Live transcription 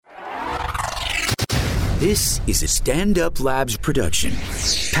This is a Stand Up Labs production,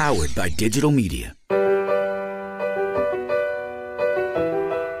 powered by digital media.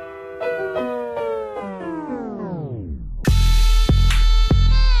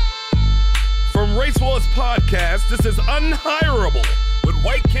 From Race Wars Podcast, this is Unhireable with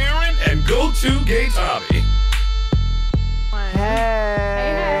White Karen and Go-To Gay Tommy.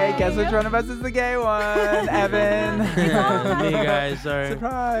 Hey, guess which one of us is the gay one? Evan. Me, guys. Sorry.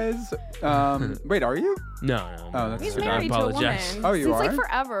 Surprise. Wait, are you? No. Oh, that's He's true. married I to a apologize. woman. Oh, you Since are? like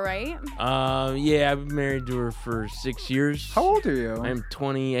forever, right? Yeah, I've been married to her for 6 years. How old are you? I'm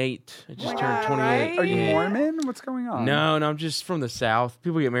 28. I just my turned God, 28. right? Are you Yeah. Mormon? What's going on? No, I'm just from the South.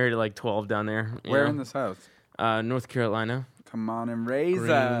 People get married at like 12 down there. you Where know? in the South? North Carolina. Come on and raise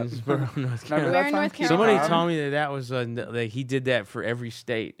up. Greensboro, North Remember Carolina. Where that in song, North Keep Somebody Calm? told me that was that he did that for every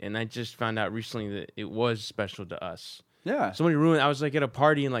state, and I just found out recently that it was special to us. Yeah. Somebody ruined. I was like at a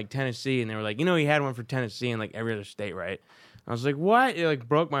party in like Tennessee, and they were like, he had one for Tennessee and like every other state, right? I was like, what? It like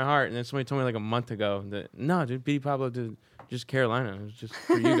broke my heart. And then somebody told me like a month ago that no, dude, Petey Pablo did just Carolina. It was just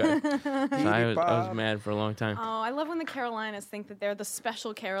for you guys. So I was mad for a long time. Oh, I love when the Carolinas think that they're the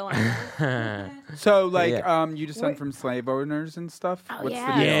special Carolina. So, like, Yeah. you descend from slave owners and stuff? Oh, What's yeah.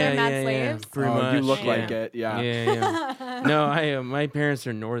 the deal? They're mad slaves? Pretty Oh, much. you look yeah. like it, yeah. Yeah. No, my parents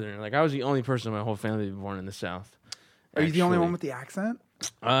are northern. Like I was the only person in my whole family to be born in the South. Are you the only actually. one with the accent?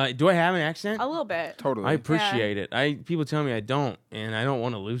 Do I have an accent? A little bit. Totally. I appreciate it. People tell me I don't, and I don't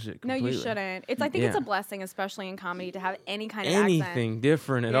want to lose it No, completely. you shouldn't. I think it's Yeah. a blessing, especially in comedy, to have any kind of Anything accent.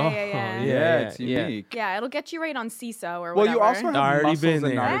 different at Yeah, all. yeah. yeah, it's unique. Yeah, it'll get you right on CISO or Well, whatever. you also have Already muscles been and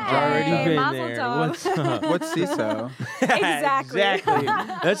there. not a Hey, Already jaw. been mazel there. tov. What's up? What's CISO? Exactly. Exactly.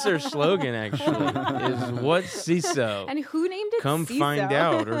 That's their slogan, actually. Is what's CISO? And who named it Come CISO? find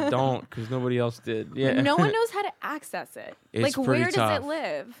out or don't, because nobody else did. Yeah. No one knows how to access it. It's Like, pretty where tough. does it live?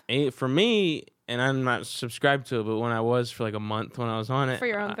 For me, and I'm not subscribed to it, but when I was for like a month when I was on it. For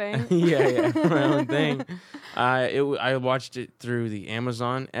your own thing? Yeah, for my own thing. I watched it through the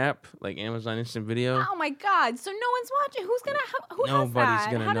Amazon app, like Amazon Instant Video. Oh my God! So no one's watching. Who's gonna? Who has Nobody's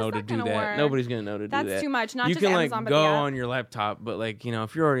that? gonna How know does to do gonna that. work? Nobody's gonna know to do that. That's too much. Not you just can Amazon, like but go the app. on your laptop, but like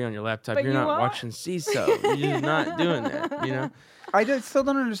if you're already on your laptop, But you're you not are? watching CISO. You're just not doing that. You know. Still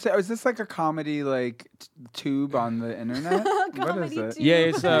don't understand. Is this like a comedy like tube on the internet? What is Comedy it? tube. Yeah,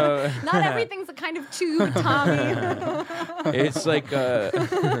 it's Not everything's a kind of tube, Tommy. It's like yeah,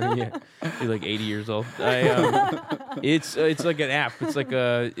 you're like 80 years old. It's like an app. It's like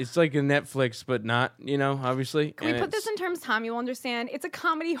a Netflix, but not. Obviously. Can we put this in terms Tommy will understand? It's a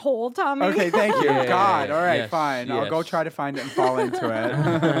comedy hole, Tommy. Okay, thank you. Yeah, God. yeah, All right, yes, fine. I'll go yes. try to find it and fall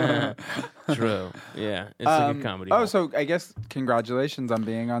into it. True. Yeah, it's like a comedy. Oh, hole. so I guess congratulations on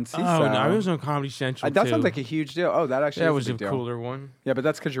being on CISO. Oh no, I was on Comedy Central. That too. sounds like a huge deal. Oh, that actually That is was a a big deal. cooler one. Yeah, but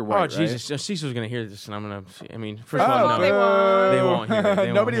that's because you're Oh white, Jesus, right? Cecil's gonna hear this, and I'm gonna. I mean, first of Oh, all, Well, no. they won't. They won't hear it. They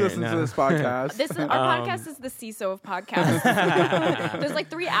won't Nobody hear it, listens no. to this podcast. This is our podcast is the CISO of podcasts. There's like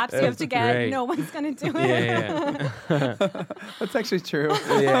 3 apps you have That's to get. great. No one's gonna do it. Yeah, That's actually true.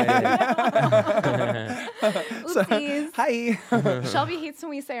 yeah. Oopsies. Hi. Shelby hates when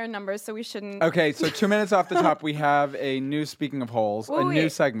we say our numbers, so we shouldn't. Okay, so 2 minutes off the top, we have a new, speaking of holes, Wait, a new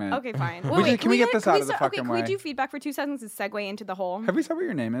wait. segment. Okay, fine. We just- can we get this out of the fucking Can way? we do feedback for 2 seconds and segue into the hole? Have we said what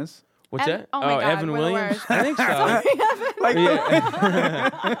your name is? What's Ev- that? oh my God, Evan we're the Williams. worst. I think so. Like, Yeah.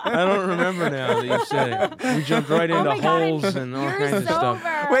 I don't remember now that you said it. We jumped right into Oh my God, holes and all You're kinds of stuff.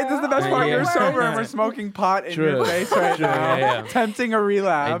 sober. wait, this is the best part. Yeah. You're sober and we're smoking pot in your True. face right True, now, yeah. tempting a I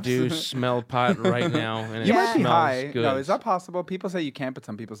relapse. do smell pot right now, and You it might be smells high. good. No, is that possible? People say you can't, but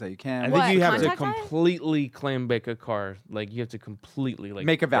some people say you can. I think What, you have to contact high? completely clam bake a car. Like you have to completely like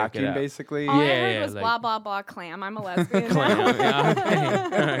Make a bake it vacuum, out. basically. All I Yeah, heard yeah, was like- blah blah blah clam. I'm a lesbian. Clam.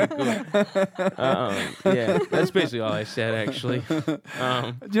 Yeah, okay. All right, cool. Yeah, that's basically all I said, actually. Do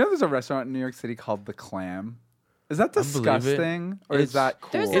you know there's a restaurant in New York City called The Clam? Is that believe it. disgusting, or is It's- that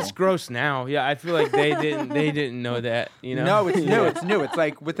cool? It's gross now. Yeah, I feel like they didn't know that. No, it's new. Yeah. It's new. It's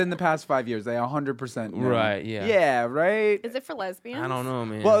like within the past 5 years, they 100% know. Right, yeah. Yeah, right. Is it for lesbians? I don't know,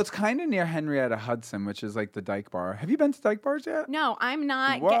 man. Well, it's kind of near Henrietta Hudson, which is like the Dyke Bar. Have you been to Dyke Bars yet? No, I'm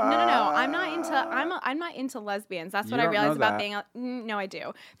not. No. I'm not into. I'm not into lesbians. That's You what I don't realized know about that. being. No, I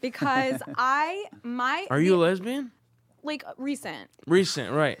do because I Are you a lesbian? like recent?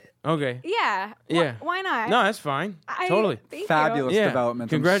 Recent, right? Okay. Yeah. Yeah. Why not? No, that's fine. Totally. Thank Fabulous Yeah. development.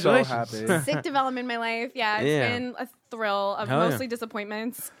 Congratulations. I'm so happy. Sick development in my life. Yeah, it's Yeah. been a thrill of Hell yeah. mostly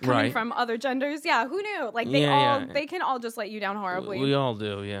disappointments coming Right. from other genders. Yeah, who knew? Like they Yeah, they can all just let you down horribly. We all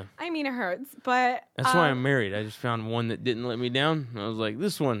do, yeah. I mean, it hurts, but That's why I'm married. I just found one that didn't let me down. I was like,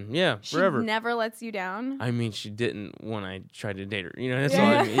 this one, yeah, she forever. never lets you down. I mean, she didn't when I tried to date her. You know, that's Yeah.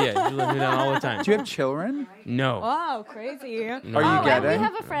 all I mean. Yeah, she let me down all the time. Do you have children? No. Oh, crazy! No. Are you And getting? we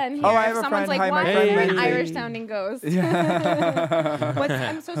have a friend here. Oh, I have a Someone's friend. like, Hi, my why friend are you an Lindsay. Irish sounding ghost?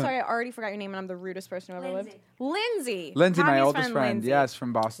 I'm so sorry. I already forgot your name, and I'm the rudest person who ever lived. Lindsay. Lindsay, my Tommy's oldest friend. Lindsay. Yes,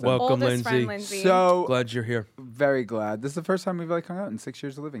 from Boston. Welcome, Oldest friend Lindsay. Lindsay. So Glad you're here. very glad. This is the first time we've like hung out in 6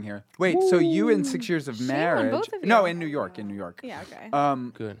 years of living here. Wait, so you in 6 years of Shame on marriage? both of you. No, in New York. In New York. Yeah.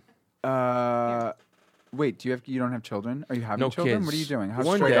 Okay. Good. Wait, you don't have children? Are you having No children? kids. What are you doing? How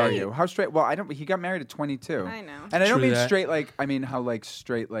One straight are day. you? How straight? Well, I don't. He got married at 22. I know. And I don't True mean that. straight like I mean how like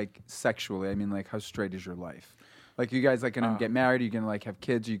straight like sexually. I mean like how straight is your life? Like you guys like gonna get married? Are you gonna like have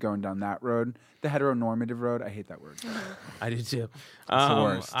kids? Are you going down that road? The heteronormative road? I hate that word. I do too. the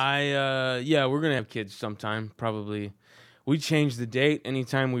worst. Yeah, we're gonna have kids sometime. Probably. We change the date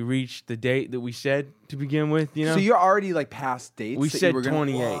anytime we reach the date that we said to begin with. You know. So you're already like past dates. we that said you were gonna,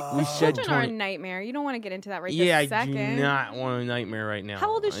 28. We said Children are a 20. nightmare. You don't want to get into that right Yeah, I this second. do not want a nightmare right now. How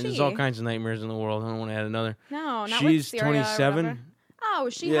old is There's she? all kinds of nightmares in the world. I don't want to add another. No, not She's with Syria or 27. whatever. Oh,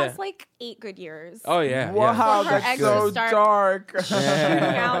 she Yeah. has like 8 good years. Oh yeah. Wow, For her that's ex so to start- dark. Shooting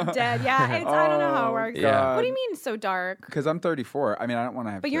out dead. Yeah, I don't know how it works. Yeah. What do you mean so dark? Because I'm 34. I mean, I don't want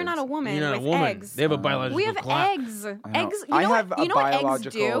to have. But you're kids. not a woman You're not with a woman. eggs. They have a biological We have clock. eggs. I know. Eggs. You I know have what? a You know what eggs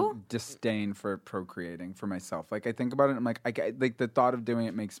biological do? disdain for procreating for myself. Like I think about it, and I'm like, like the thought of doing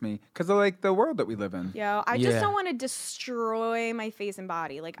it makes me because of like the world that we live in. Yo, I just Yeah. don't want to destroy my face and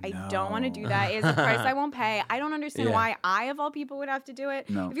body. Like, I don't want to No. do that. It's a price I won't pay. I don't understand Yeah. why I, of all people, would have to do it.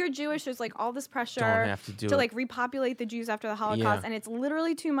 No. If you're Jewish, there's like all this pressure Don't have to do it. like repopulate the Jews after the Holocaust, Yeah. and it's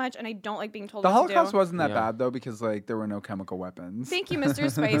literally too much, and I don't like being told The what to Holocaust do. wasn't that Yeah. bad though because like there were no chemical weapons. Thank you,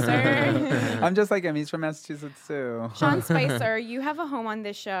 Mr. Spicer. I'm just like him. He's from Massachusetts too. Sean Spicer, you have a home on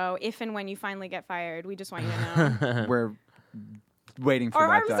this show if and when you finally get fired. We just want you to know. We're waiting for Our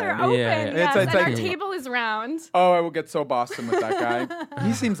that arms day. are open. Yeah. Yes, It's and our like- table is round. Oh, I will get so Boston with that guy.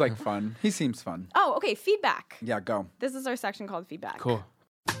 He seems like fun. He seems fun. Oh, okay. Feedback. Yeah, go. This is our section called feedback. Cool.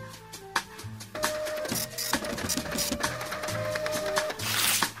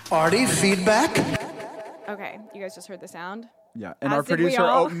 Artie, feedback? Okay, you guys just heard the sound. Yeah, and As our did we producer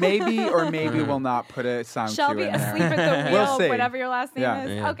all. maybe or maybe will not put a sound Shelby cue in asleep there. at the We'll wheel, see. whatever your last name Yeah.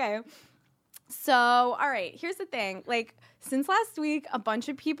 is. Yeah. Okay. So, all right, here's the thing. Like, since last week, a bunch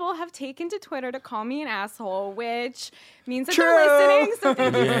of people have taken to Twitter to call me an asshole, which means that True. they're listening. So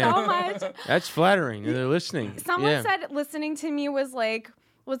thank you Yeah. so much. That's flattering. They're listening. Someone yeah. said listening to me was like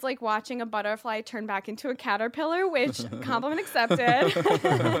watching a butterfly turn back into a caterpillar, which compliment accepted. I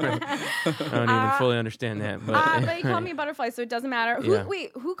don't even fully understand that, but But he called me a butterfly, so it doesn't matter. Yeah.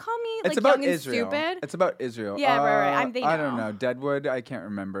 Who called me It's like about young and Israel. stupid? It's about Israel. Yeah, right. They I don't know. know. Deadwood. I can't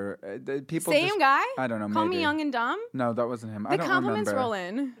remember. The people. Same just, guy? I don't know. Call maybe. me young and dumb? No, that wasn't him. I The don't compliments remember. roll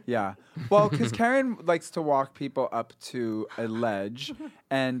in. Yeah. Well, because Karen likes to walk people up to a ledge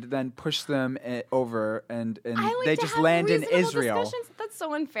and then push them over, and I like they to just have land in reasonable Israel. discussions. That's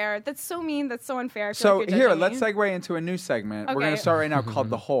so unfair. That's so mean. That's so unfair. I feel So like you're here, judging let's me. segue into a new segment. We're going Okay. to start right now called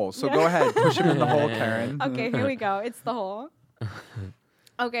The Hole. So go ahead, push him in the hole, Karen. Okay, here we go. It's the whole.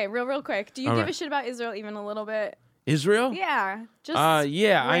 Okay, real quick. Do you All give right. a shit about Israel even a little bit? Israel? Yeah. Just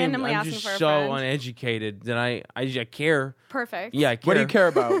Yeah, randomly I'm asking just for a so friend. uneducated that I care. Perfect. Yeah, I care. What do you care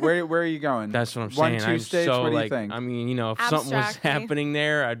about? Where are you going? That's what I'm One, saying. two I'm states. so What do you like, think? I mean, you know, if something was Abstractly. happening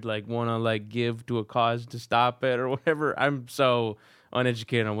there, I'd like want to like give to a cause to stop it or whatever. I'm so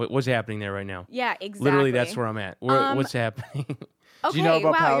uneducated on what's happening there right now. Yeah, exactly. Literally, that's where I'm at. What's happening? Okay, you know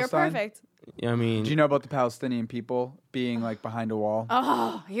about wow, Palestine? you're perfect. I mean, Do you know about the Palestinian people being like behind a wall?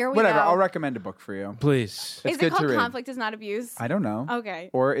 Oh, here we Whatever. go. I'll recommend a book for you. please. It's Is good it to called read. Conflict is Not Abuse? I don't know. Okay.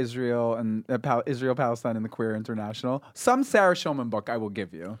 Or Israel and Israel, Palestine, and the Queer International. Some Sarah Schulman book I will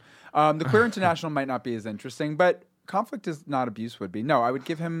give you. The Queer International might not be as interesting, but Conflict is Not Abuse would be. No, I would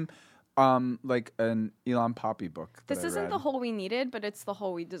give him like an Elon Poppy book. This that I isn't read. the whole we needed, but it's the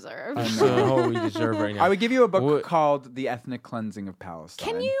whole we deserve. I It's know. the whole we deserve right now. I would give you a book What- called The Ethnic Cleansing of Palestine.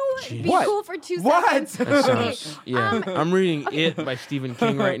 Can you be What? cool for 2 What? seconds? That That Okay, sounds, yeah. I'm reading It by Stephen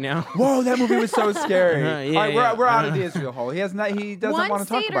King right now. Whoa, that movie was so scary. Yeah, All right, yeah. we're out of the Israel hole. He doesn't One want to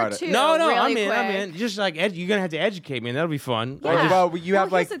talk state about or it. two? No, really I'm in. I'm quick. in. Just like you're gonna have to educate me, and that'll be fun. All right, Yeah. well, you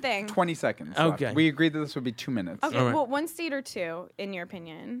have Well, like here's the thing. 20 seconds. left. Okay. We agreed that this would be 2 minutes. Okay, All right. well, one state or two, in your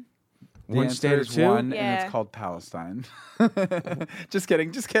opinion? The One answer state or is two? one, and Yeah. it's called Palestine. Just kidding.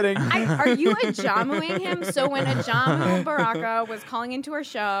 Are you Ajamuing him? So when Ajamu Baraka was calling into our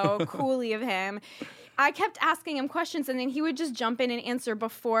show, coolly of him, I kept asking him questions, and then he would just jump in and answer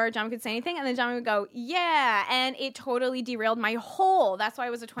before Jamu could say anything, and then Jamu would go, yeah, and it totally derailed my hole. That's why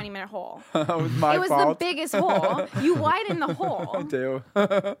it was a 20-minute hole. It was my It was fault. the biggest hole. You widened the hole. I do.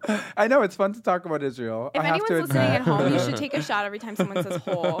 I know it's fun to talk about Israel. If I have to anyone's listening admit. at home, you should take a shot every time someone says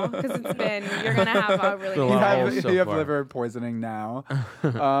hole, because you're going to have a really Feel good a lot time. of holes so you have far. liver poisoning now. Yo,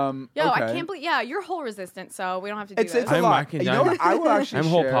 I okay. can't believe, you're hole resistant, so we don't have to do It's this. a lot. I can- You know what? I will actually I'm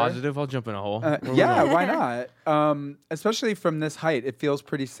hole share- positive. I'll jump in a hole. Where we Yeah, going? why not? Especially from this height, it feels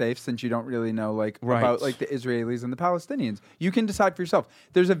pretty safe since you don't really know Right. about the Israelis and the Palestinians. You can decide for yourself.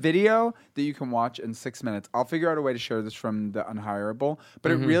 There's a video that you can watch in 6 minutes. I'll figure out a way to share this from the Unhireable,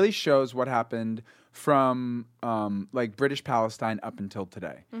 but it really shows what happened from British Palestine up until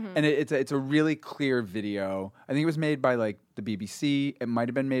today, and it's a really clear video. I think it was made by the BBC. It might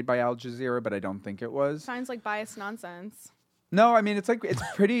have been made by Al Jazeera, but I don't think it was. Sounds like biased nonsense. No, I mean it's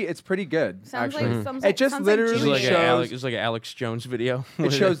pretty good. Sounds actually. like sounds It just sounds literally It's Jewish. like, shows- it's like an Alex Jones video.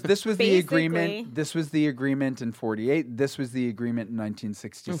 It shows this was the Basically. agreement. This was the agreement in 48. This was the agreement in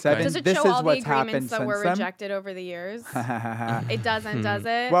 1967. Okay. Does it this show is all the what's happened agreements that since were then. rejected over the years? It doesn't, does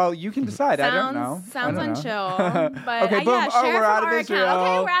it? Well, you can decide. I don't know. Sounds I don't know. unchill. But Okay, boom. yeah, Oh, share we're it out from of our Israel. account.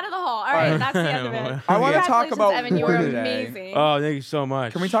 Okay, we're out of the hole. All right, that's the end of it. I want to talk Congratulations, about Evan. You war were today. amazing. Oh, thank you so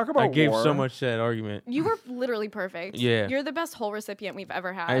much. Can we talk about I gave war? so much to that argument. You were literally perfect. Yeah. You're the best whole recipient we've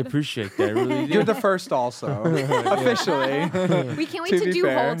ever had. I appreciate that. I really do. You're the first, also officially. We can't wait To to, be do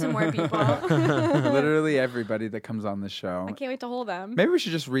fair. hole to more people. Literally everybody that comes on the show. I can't wait to hold them. Maybe we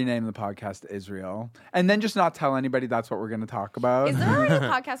should just rename the podcast to Israel, and then just not tell anybody that's what we're going to talk about. Is there already a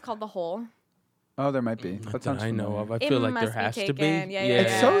podcast called The Hole? Oh, there might be. Not That that sounds I know familiar. of. I It feel like there must be has to be. taken. Yeah, yeah, It's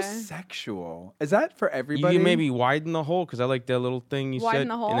yeah. so sexual. Is that for everybody? You can maybe widen the hole because I like that little thing you Widen said,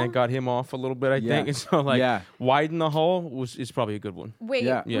 the hole? and that got him off a little bit. I Yeah. think, and so Yeah. widen the hole is probably a good one. Wait,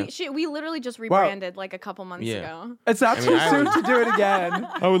 Yeah. Yeah. we literally just rebranded like a couple months Yeah. ago. It's not I too mean, I soon would- to do it again.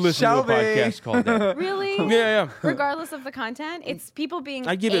 I would listen Shelby. to a podcast called that. Really? Yeah, Regardless of the content, it's people being.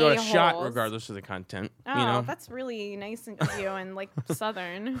 I give it a shot a-holes. regardless of the content. Oh, you know, that's really nice of you and like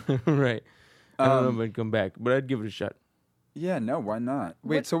Southern. right? I don't know if I'd come back, but I'd give it a shot. Yeah, no, why not?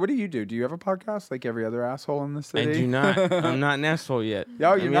 Wait, What- so what do you do? Do you have a podcast like every other asshole in the city? I do not. I'm not an asshole yet.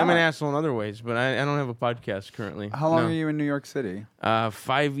 No, I you're mean, I'm an not. asshole in other ways, but I don't have a podcast currently. How long No. are you in New York City?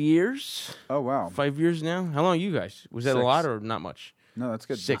 5 years. Oh, wow. 5 years now. How long are you guys? Was that a 6. lot or not much? No, that's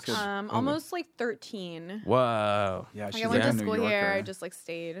good. 6. That's good. Almost like 13. Whoa. Yeah, Like she's I went like to a New school Yorker. here. I just like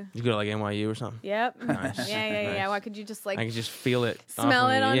stayed. You go to like NYU or something? Yep. Nice. Yeah. Nice. Why could you just like I can just feel it. off smell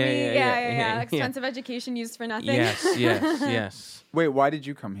of it me. on me? Yeah. Yeah. Expensive education used for nothing. Yes. Wait, why did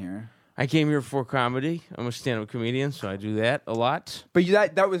you come here? I came here for comedy. I'm a stand-up comedian, so I do that a lot. But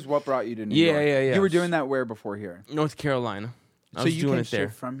that was what brought you to New Yeah, York. yeah. You were doing that where before here? North Carolina. I So was you doing came it there.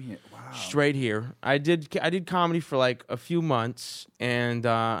 straight from here. Wow. Straight here. I did comedy for like a few months, and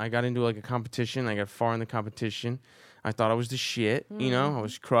I got into like a competition. I got far in the competition. I thought I was the shit. You know, I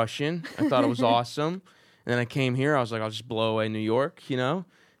was crushing. I thought it was awesome. And then I came here. I was like, I'll just blow away New York. You know,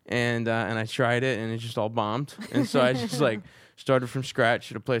 and I tried it, and it just all bombed. And so I just like started from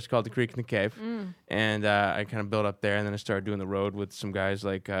scratch at a place called the Creek in the Cave, and I kind of built up there. And then I started doing the road with some guys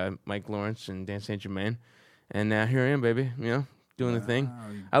like Mike Lawrence and Dan St. Germain. And now here I am, baby. You know, doing the thing.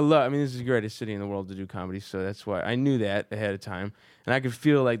 I mean, this is the greatest city in the world to do comedy, so that's why I knew that ahead of time. And I could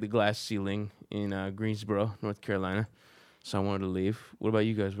feel like the glass ceiling in Greensboro, North Carolina. So I wanted to leave. What about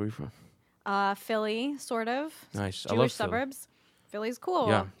you guys? Where are you from? Philly, sort of. Nice. I Jewish love Philly. suburbs. Philly's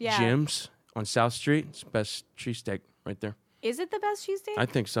cool. Yeah. Jim's on South Street. It's the best cheesesteak right there. Is it the best cheesesteak? I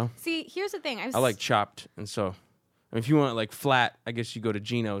think so. See, here's the thing. I like chopped, and so I mean, if you want like flat, I guess you go to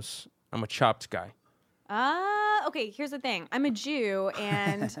Geno's. I'm a chopped guy. Okay, here's the thing. I'm a Jew,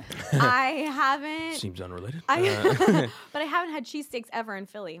 and I haven't. Seems unrelated. But I haven't had cheesesteaks ever in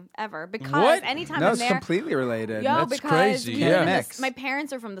Philly, ever. Because What? anytime No, I'm it's there. completely related. Yo, That's because crazy, we yeah. live in Mix. my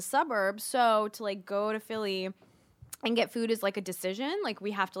parents are from the suburbs, so to like go to Philly and get food is like a decision. Like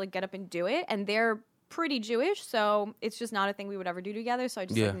we have to like get up and do it, and they're pretty Jewish, so it's just not a thing we would ever do together. So I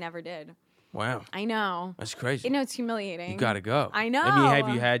just Yeah. like never did. Wow, I know. that's crazy. You know, it's humiliating. You gotta go. I know. Have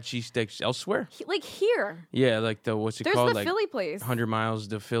you had cheesesteaks elsewhere? Like here, Yeah, like the what's it there's called? the like Philly place. 100 miles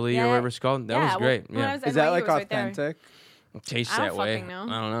to Philly Yeah. or whatever it's called. That was well, great. when I Yeah, was at Is that NYU, like it was right there. authentic? it tastes I don't that way. fucking know.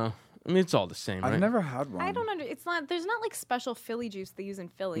 I don't know. I mean, it's all the same, right? I've never had one. I don't under. It's not. There's not like special Philly juice they use in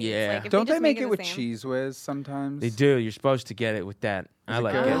Philly. Yeah. It's like, if Don't they just make it the with same- cheese whiz sometimes? They do. You're supposed to get it with that. I it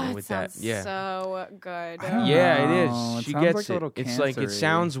like good? getting Oh, it it with that. sounds Yeah. so good. I don't Yeah, know. it is. It She sounds gets like a it. little It's like it cancery.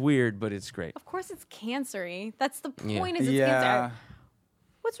 sounds weird, but it's great. Of course, it's cancery. That's the Yeah. point. Is it's Yeah. cancer.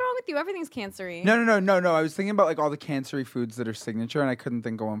 What's wrong with you? Everything's cancery. No. I was thinking about like all the cancery foods that are signature, and I couldn't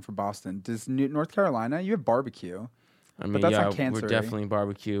think of one for Boston. Does North Carolina? You have barbecue, I mean, that's yeah, not we're cancery. definitely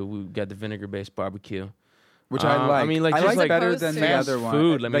barbecue. We got the vinegar-based barbecue. which I like. I mean, like, I just like like better Opposed than to- the Fast other one.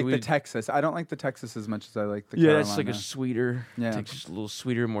 food, I mean, like the we- Texas. I don't like the Texas as much as I like the Yeah, Carolina. it's like a sweeter. Yeah. Takes just a little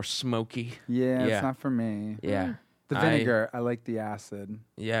sweeter, more smoky. Yeah, Yeah. it's not for me. Yeah. The vinegar, I like the acid.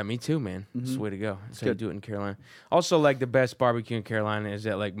 Yeah, me too, man. That's the way to go. That's how you good. do it in Carolina. Also, like the best barbecue in Carolina is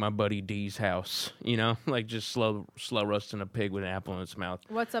at like my buddy D's house. You know, like just slow roasting a pig with an apple in its mouth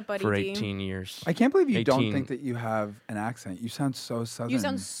What's up, buddy? for D? 18 years. I can't believe you don't 18. think that you have an accent. You sound so southern. You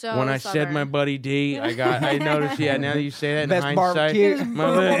sound so. When I said my Southern. buddy D, I noticed. Yeah, now that you say that in Best hindsight, barbecue. my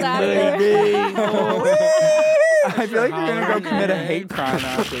Googled buddy after. D. I feel like you're gonna go commit a hate crime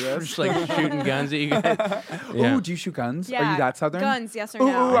after this. Just like shooting guns at you guys. Yeah. Ooh, do you shoot guns? Are Yeah. you that southern? Guns, yes or Ooh,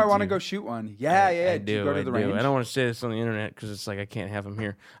 no? I want to do. go shoot one. Yeah. I Do do. you go to I the do. range? I don't want to say this on the internet because it's like I can't have them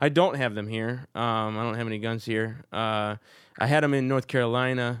here. I don't have them here. I don't have any guns here. I had them in North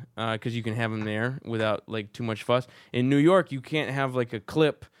Carolina because you can have them there without like too much fuss. In New York, you can't have like a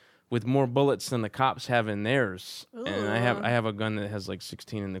clip with more bullets than the cops have in theirs. And I have a gun that has like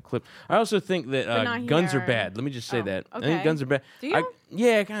 16 in the clip. I also think that not guns are here. bad. Let me just say Oh, that. I okay. think guns are bad. Do you?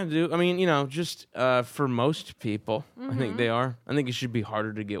 Yeah, I kind of do. I mean, you know, just for most people, I think they are. I think it should be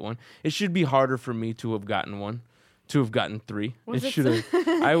harder to get one. It should be harder for me to have gotten one, to have gotten 3. Was it should have.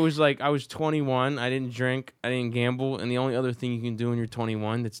 I was 21. I didn't drink. I didn't gamble. And the only other thing you can do when you're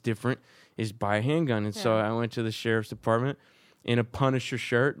 21 that's different is buy a handgun. And so Yeah. I went to the sheriff's department in a Punisher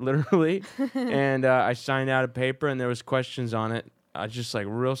shirt, literally, and I signed out a paper, and there was questions on it. Just like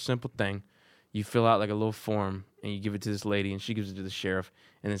real simple thing. You fill out like a little form, and you give it to this lady, and she gives it to the sheriff.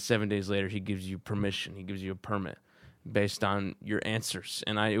 And then 7 days later, he gives you permission. He gives you a permit based on your answers.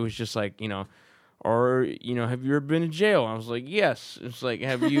 And it was just like, you know, or, you know, have you ever been in jail? I was like, yes. It's like,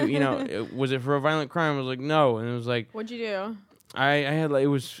 have you, you know, was it for a violent crime? I was like, no. And it was like, What'd you do? I had like, it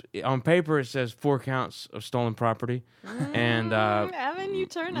was on paper, it says 4 counts of stolen property. And, Evan, you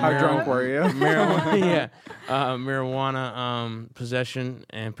turn How up. drunk were you? marijuana, marijuana possession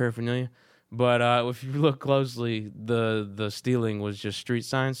and paraphernalia. But if you look closely, the stealing was just street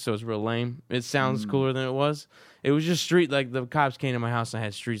signs, so it's real lame. It sounds cooler than it was. It was just street, like the cops came to my house and I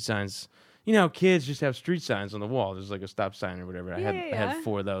had street signs. You know, kids just have street signs on the wall. There's like a stop sign or whatever. I Yeah. had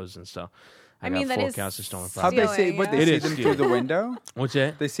 4 of those, and so I mean, got that 4 is counts of stolen How'd property. they see? Stealing, What yeah. they It see is them stealing. through the window? What's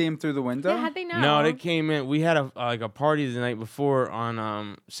that? They see him through the window. Yeah, how'd they know? No, they came in. We had a party the night before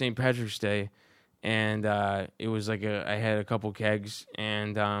on St. Patrick's Day, and it was like I had a couple kegs,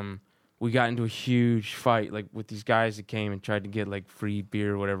 and we got into a huge fight like with these guys that came and tried to get like free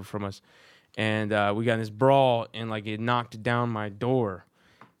beer or whatever from us, and we got in this brawl, and like it knocked down my door,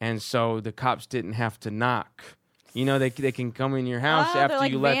 and so the cops didn't have to knock. You know, they can come in your house Oh, they're after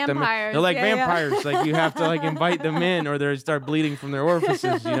like you let them in. vampires. They're like Yeah, yeah. vampires. Like you have to like invite them in or they start bleeding from their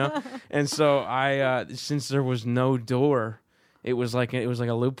orifices, you know? And so I since there was no door, it was like a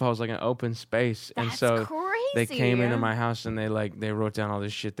loophole, it was like an open space. And That's so crazy. they came into my house and they wrote down all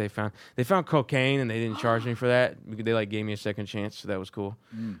this shit they found. They found cocaine and they didn't charge me for that. They like gave me a second chance, so that was cool.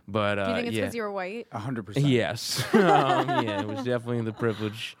 But Do you think it's yeah. because you were white? 100%. Yes. Yeah, it was definitely the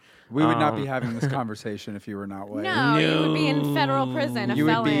privilege. We would not be having this conversation if you were not white. No, you would be in federal prison, a You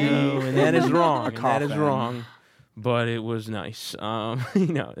would felon. be- No, and that is wrong. A And that is coffin. wrong. But it was nice.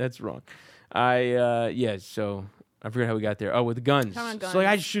 You know, that's wrong. So I forget how we got there. Oh, with guns. Come on, So like,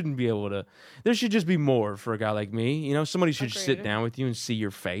 I guns. shouldn't be able to. There should just be more for a guy like me. You know, somebody should sit Agreed. down with you and see your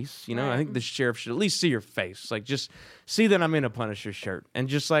face. You know, I Right. think the sheriff should at least see your face. Like, just see that I'm in a Punisher shirt and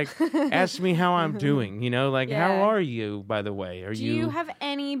just like ask me how I'm doing. You know, like how Yeah. are you? By the way, are Do you have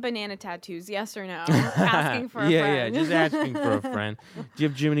any banana tattoos? Yes or no? Asking for a yeah, friend. just asking for a friend. Do you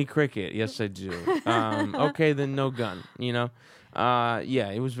have Jiminy Cricket? Yes, I do. Okay, then no gun. You know, yeah,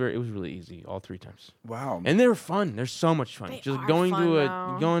 it was really easy all 3 times, Wow. and they were fun. They're so much fun. They Just are going fun,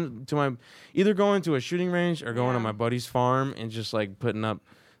 though. going to a shooting range or going to Yeah. my buddy's farm and just like putting up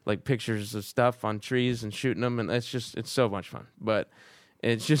like pictures of stuff on trees and shooting them, and it's so much fun. But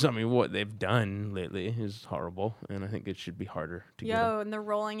it's just, I mean, what they've done lately is horrible, and I think it should be harder to get 'em. Yo, and they're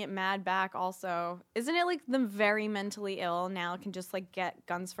rolling it mad back also. Isn't it like the very mentally ill now can just like get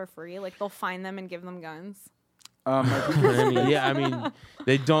guns for free? Like they'll find them and give them guns. I think I mean,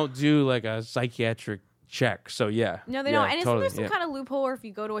 they don't do like a psychiatric check. So yeah. No, they yeah, don't. And totally, isn't there some kind of loophole, or if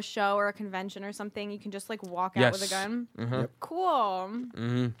you go to a show or a convention or something, you can just like walk out with a Yes. gun? Mhm. Cool.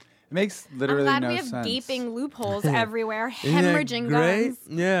 It makes literally I'm glad no we have sense. gaping loopholes everywhere, Isn't that hemorrhaging great? guns.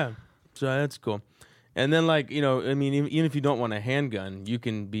 Yeah. So that's cool. And then, like, you know, I mean, even if you don't want a handgun, you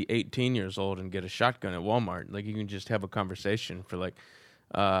can be 18 years old and get a shotgun at Walmart. Like, you can just have a conversation for like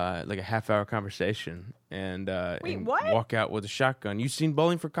a half-hour conversation and, and what? walk out with a shotgun. You seen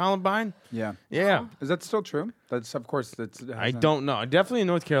Bowling for Columbine? Yeah. Yeah. Is that still true? That's of course. That's. I don't know. Definitely in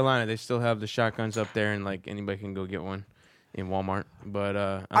North Carolina, they still have the shotguns up there, and like anybody can go get one in Walmart. But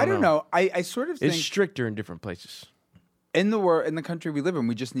I don't know. I sort of think It's stricter in different places. in the country we live in,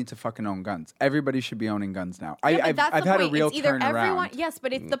 we just need to fucking own guns. Everybody should be owning guns now. Yeah, but I've that's the had point. a real It's either turnaround. everyone, yes,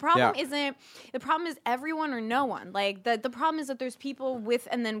 but the problem Yeah. isn't. The problem is everyone or no one. Like the problem is that there's people with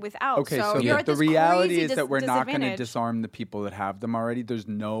and then without. Okay, so so you're the, at the this reality crazy is that we're not going to disadvantage. disarm the people that have them already. There's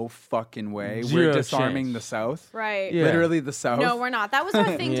no fucking way Zero we're disarming chance. the South. Right. Yeah. Literally the South. No, we're not. That was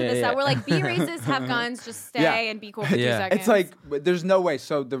our thing to Yeah, this. yeah. That we're like, be racist, have guns, just stay Yeah. and be cool for 2 Yeah. seconds. It's like there's no way.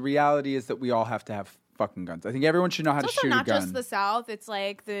 So the reality is that we all have to have fucking guns. I think everyone should know how it's to also shoot not a gun. just the South. It's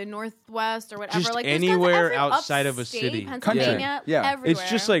like the Northwest or whatever. Just like there's guns anywhere every outside of a upstate, city. Pennsylvania, Country. Yeah. everywhere. It's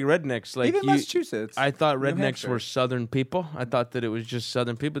just like rednecks. Like Even Massachusetts. I thought New rednecks Hampshire. were Southern people. I thought that it was just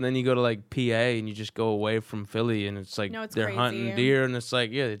Southern people. And then you go to like PA and you just go away from Philly and it's like No, it's they're crazy. hunting deer and it's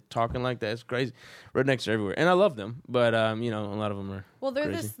like, yeah, they're talking like that. It's crazy. Rednecks are everywhere. And I love them. But, you know, a lot of them are well, they're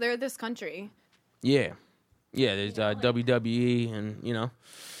crazy. they're this country. Yeah. Yeah, there's WWE and, you know.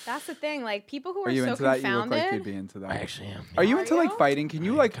 That's the thing. Like people who Are are you so into that? You look confounded. like you'd be into that. I actually am. Are you Are into like you? fighting? Can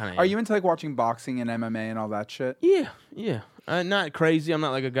you I like? kinda Are am. you into like watching boxing and MMA and all that shit? Yeah, yeah. Not crazy. I'm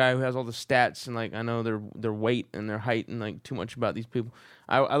not like a guy who has all the stats and like I know their weight and their height and like too much about these people.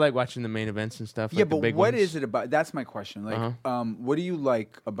 I like watching the main events and stuff. Yeah, like the but big what ones. is it about? That's my question. Like, Uh-huh. what do you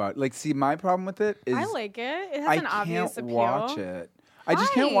like about? Like, see, my problem with it is I like it. It has I an obvious can't appeal. watch it. I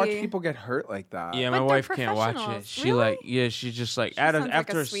just can't watch Why? people get hurt like that. Yeah, But my they're wife can't watch it. professionals. She Really? like, yeah, she's just like, She sounds like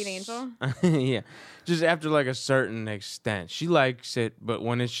after a sweet angel. yeah, just after like a certain extent, she likes it. But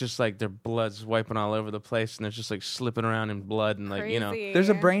when it's just like their blood's wiping all over the place and they're just like slipping around in blood and like, you know, Crazy. There's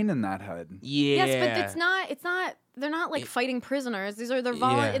a brain in that head. yeah, Yes, but it's not. It's not. They're not like fighting prisoners. These are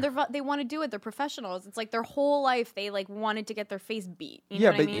Yeah. they want to do it. They're professionals. It's like their whole life they like wanted to get their face beat. You Yeah,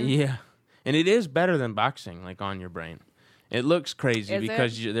 know what but I mean? Yeah, and it is better than boxing, like on your brain. It looks crazy Is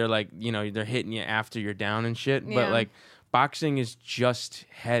because it? they're like, you know, they're hitting you after you're down and shit. Yeah. But like boxing is just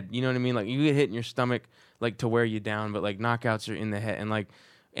head. You know what I mean? Like you get hit in your stomach, like to wear you down, but like knockouts are in the head. And like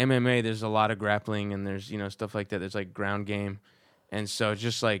MMA, there's a lot of grappling and there's, you know, stuff like that. There's like ground game. And so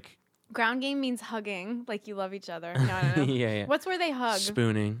just like, Ground game means hugging, like you love each other. No, I don't know. yeah, yeah. What's where they hug?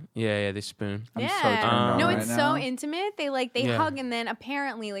 Spooning. Yeah, they spoon. I'm so yeah. turned on No, right it's now. so intimate. They Yeah. hug and then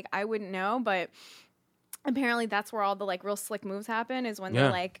apparently like I wouldn't know, but apparently that's where all the like real slick moves happen is when Yeah.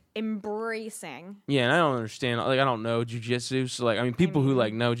 they're like embracing. Yeah, and I don't understand. Like, I don't know jujitsu, so like, I mean, people who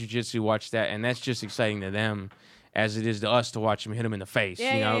like know jujitsu watch that, and that's just exciting to them, as it is to us to watch them hit them in the face.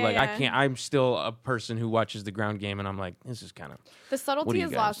 Yeah, you know, yeah, like I yeah. can't. I'm still a person who watches the ground game, and I'm like, this is kind of. The What do subtlety you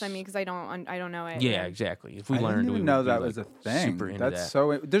is lost guys- on me because I don't know it. Yeah, exactly. If we I learned, didn't we even would know be, that like, was a thing. Super into That's that.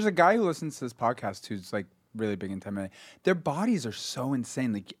 so. There's a guy who listens to this podcast who's like really big into MMA. Their bodies are so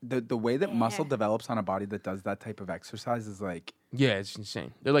insane. Like the way that muscle Yeah. develops on a body that does that type of exercise is like. Yeah, it's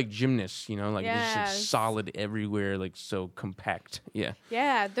insane. They're like gymnasts, you know, like just like Yes. solid everywhere, like so compact. Yeah.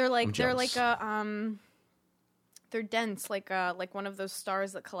 Yeah, they're I'm like jealous. they're dense, like one of those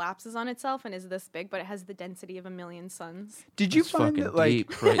stars that collapses on itself and is this big, but it has the density of a million suns. Did you It's find fucking it like?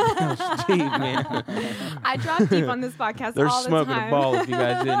 deep right now. It's deep, man. I drop deep on this podcast They're all the smoking time. a ball. If you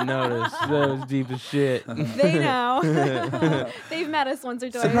guys didn't notice, that was deep as shit. They know. They've met us once or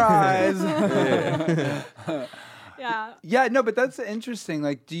twice. Surprise! Yeah. Yeah, no, but that's interesting.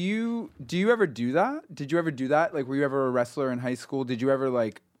 Like, do you ever do that? Did you ever do that? Like, were you ever a wrestler in high school? Did you ever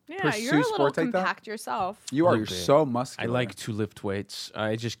like Yeah, pursue you're a little sports like that? compact yourself. You are. Little You're bit. so I muscular. like to lift weights.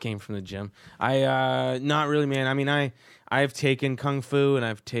 I just came from the gym. I not really, man. I mean, I've taken kung fu and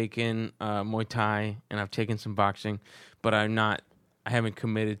I've taken Muay Thai and I've taken some boxing, but I haven't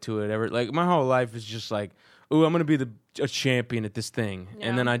committed to it ever. Like my whole life is just like, oh, I'm gonna be a champion at this thing, Yeah.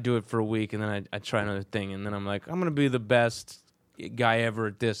 and then I do it for a week, and then I try another thing, and then I'm like, I'm gonna be the best guy ever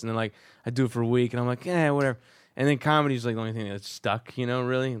at this, and then like I do it for a week, and I'm like, whatever. And then comedy's like the only thing that's stuck, you know,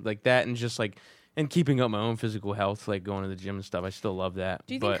 really like that, and just like and keeping up my own physical health, like going to the gym and stuff. I still love that.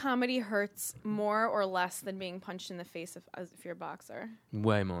 Do you think comedy hurts more or less than being punched in the face if you're a boxer?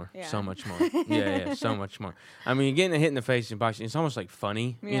 Way more. Yeah. So much more. yeah, so much more. I mean, getting a hit in the face in boxing, it's almost like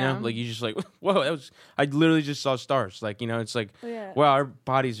funny, you know? Yeah. Like, you just like, whoa, I literally just saw stars. Like, you know, it's like, Yeah. wow, our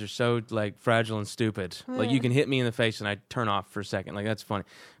bodies are so, like, fragile and stupid. Like, you can hit me in the face and I turn off for a second. Like, that's funny.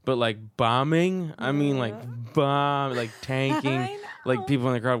 But, like, bombing, I mean, like, like, tanking, like, people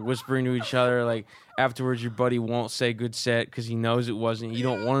in the crowd whispering to each other, like, afterwards your buddy won't say good set because he knows it wasn't. You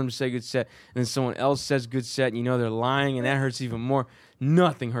don't want him to say good set. And then someone else says good set and you know they're lying and that hurts even more.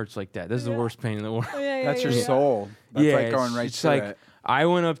 Nothing hurts like that. That's the worst pain in the world. That's your soul. That's like going right it's to like, it. I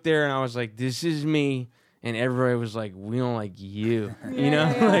went up there and I was like, this is me. And everybody was like, we don't like you. You know?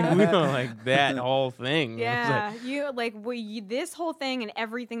 Like, we don't like that whole thing. Yeah, this whole thing and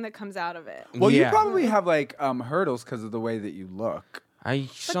everything that comes out of it. Well, you Yeah. probably have like hurdles because of the way that you look. I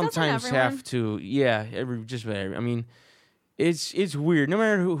sometimes have to, I mean, it's weird. No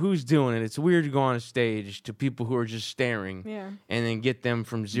matter who's doing it, it's weird to go on a stage to people who are just staring and then get them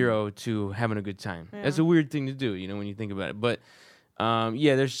from zero to having a good time. Yeah. That's a weird thing to do, you know, when you think about it. But,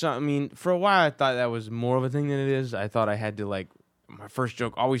 there's some, I mean, for a while I thought that was more of a thing than it is. I thought I had to, like, my first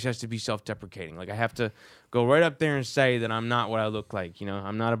joke always has to be self-deprecating. Like, I have to go right up there and say that I'm not what I look like, you know.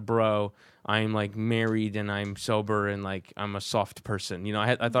 I'm not a bro. I'm, like, married and I'm sober and, like, I'm a soft person. You know,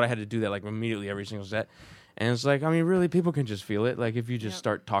 I thought I had to do that, like, immediately every single set. And it's like, I mean, really, people can just feel it. Like, if you just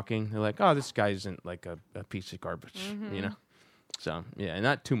start talking, they're like, oh, this guy isn't, like, a piece of garbage, you know. So, yeah,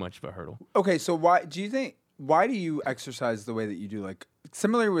 not too much of a hurdle. Okay, so why do you exercise the way that you do? Like,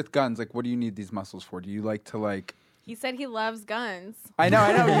 similar with guns, like, what do you need these muscles for? Do you like to, like... He said he loves guns. I know.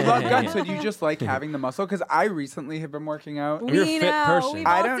 You love guns, so do you just like having the muscle? Because I recently have been working out. You're a fit person. We've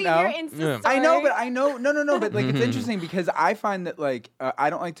I all don't seen know. your Insta Yeah. story. I know, no, but like it's interesting because I find that like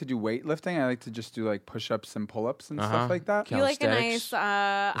I don't like to do weightlifting. I like to just do like push-ups and pull-ups and stuff like that. You like a Calisthenics.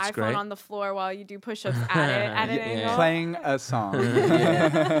 nice iPhone great. on the floor while you do push-ups at an angle. Playing a song.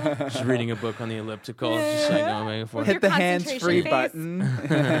 Just reading a book on the elliptical. Just like, oh, making fun. With Hit your the hands-free concentration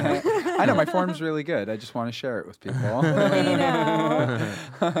button. I know my form's really good. I just want to share it with people. Yeah.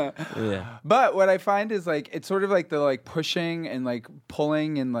 But what I find is like it's sort of like the like pushing and like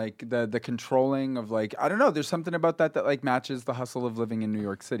pulling and like the controlling of like I don't know. There's something about that like matches the hustle of living in New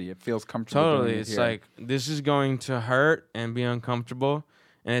York City. It feels comfortable. doing Totally. it It's here. like, this is going to hurt and be uncomfortable.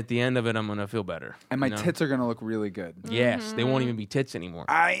 And at the end of it, I'm going to feel better. and my you know? tits are gonna look really good. Yes. They won't even be tits anymore.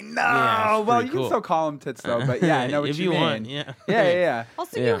 I know. Yeah, it's well, pretty you can cool. still call them tits though. But yeah, I know what if you mean. want, yeah. Yeah.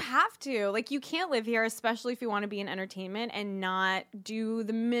 Also, Yeah. you have to. Like, you can't live here, especially if you want to be in entertainment and not do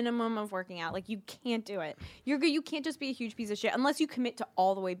the minimum of working out. Like, you can't do it. You can't just be a huge piece of shit unless you commit to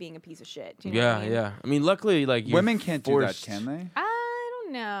all the way being a piece of shit. Do you know what I mean? Yeah. I mean, luckily, like, you're Women can't forced do that, can they? I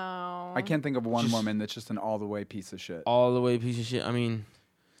don't know. I can't think of one Just- woman that's just an all the way piece of shit. all the way piece of shit. I mean,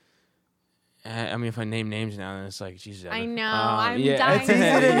 if I name names now, then it's like, Jesus. I know, I'm yeah. dying It's easy to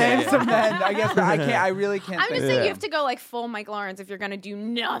Yeah. name some men. I guess I can't. I really can't. I'm think just of saying them. you have to go like full Mike Lawrence if you're gonna do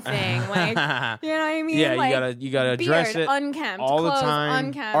nothing. Like, you know what I mean? Yeah, like, you gotta address beard, it unkempt, all the clothes, time.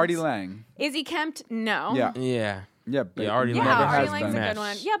 Unkempt. Artie Lang. Is he kempt? No. Yeah. Yeah. Yeah. But Artie he Lang Yeah, never Artie has Lang's been. a good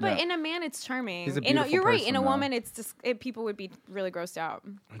one. Yeah, but Yeah. in a man, it's charming. He's a In beautiful you're right. person, In a though. woman, it's just people would be really grossed out.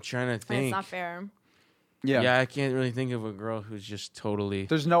 I'm trying to And think. it's not fair. Yeah. I can't really think of a girl who's just totally.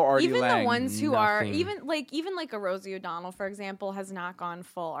 There's no Artie Even Lang. the ones who are nothing. even like a Rosie O'Donnell, for example, has not gone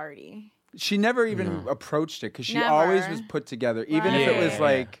full Artie. She never even approached it because she Never. always was put together. Even if it was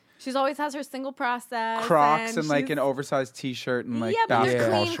Right. like She's always has her single process. Crocs and like she's- an oversized T-shirt and like yeah, but they're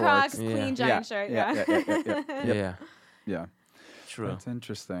basketball clean shorts. Crocs, Yeah. clean giant shirt. Yeah. Yeah. Yeah. True. That's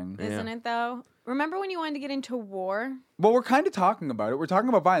interesting. Isn't it though? Remember when you wanted to get into war? Well, we're kind of talking about it. We're talking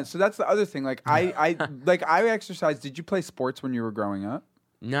about violence. So that's the other thing. Like I exercise. Did you play sports when you were growing up?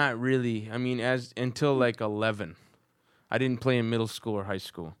 Not really. I mean, until like 11. I didn't play in middle school or high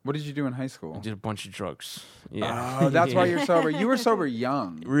school. What did you do in high school? I did a bunch of drugs. Yeah. Oh, that's why you're sober. You were sober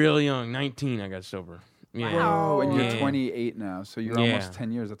young. Real young. 19, I got sober. Yeah. Oh, and you're Yeah. 28 now, so you're Yeah. almost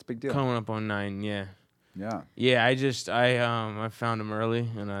 10 years. That's a big deal. Coming up on 9, yeah. Yeah. Yeah, I found them early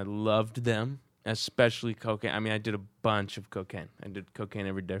and I loved them, especially cocaine. I mean, I did a bunch of cocaine. I did cocaine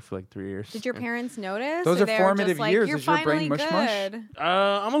every day for like 3 years. Did your parents notice? Those Or are they were formative just like, years. You're Is your brain finally mush mush? good.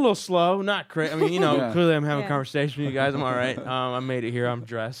 I'm a little slow, not crazy. I mean, Yeah. clearly I'm having Yeah. a conversation with you guys. I'm all right. I made it here. I'm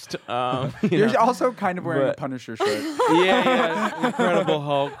dressed. You're know. also kind of wearing a But- Punisher shirt. Yeah. Incredible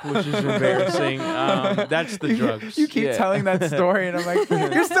Hulk, which is embarrassing. That's the drugs. You keep Yeah. telling that story, and I'm like,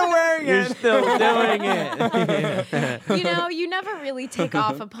 you're still wearing You're it. still doing it. You know, you never really take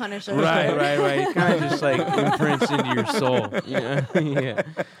off a Punisher. Right. shirt. It kind of just like imprints into your soul. Yeah.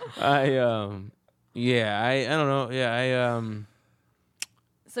 Yeah, I don't know. Yeah,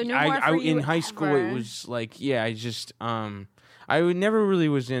 So no more for you in high school it ever. was like I never really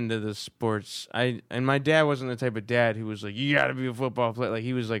was into the sports. And my dad wasn't the type of dad who was like, you got to be a football player. Like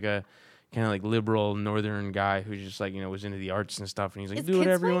he was like a kind of like liberal northern guy who just like was into the arts and stuff. And he's like, Is do kids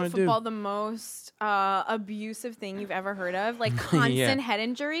whatever you playing want to do. football the most abusive thing you've ever heard of? Like constant head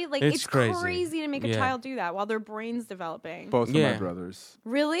injury? Like It's it's crazy. to make a Yeah. child do that while their brain's developing. Both of Yeah. my brothers.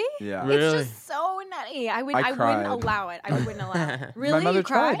 Really? Yeah. Really? It's just so nutty. I cried. wouldn't allow it. I wouldn't allow it. Really? My mother You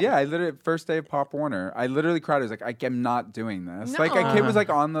cried? tried. Yeah, I literally first day of Pop Warner. I literally cried. I was like, I'm not doing this. Like No. a kid was like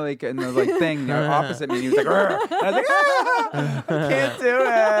on the in the thing opposite me. And he was like, "Argh." And I was like, I can't do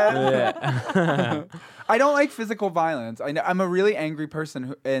it. Yeah. I don't like physical violence. I'm a really angry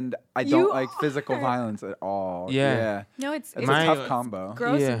person, and I don't You like physical are. violence at all. Yeah. No, it's It's My- a tough combo.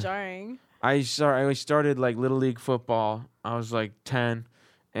 gross Yeah. and jarring. I started like little league football. I was like 10,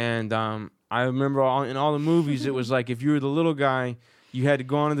 and I remember in all the movies it was like if you were the little guy, you had to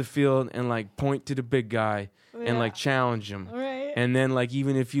go onto the field and like point to the big guy and like challenge him. Right. And then like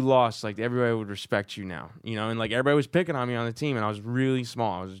even if you lost, like everybody would respect you now, and like everybody was picking on me on the team, and I was really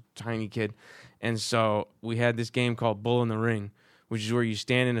small. I was a tiny kid, and so we had this game called Bull in the Ring, which is where you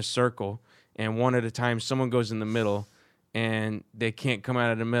stand in a circle, and one at a time someone goes in the middle, and they can't come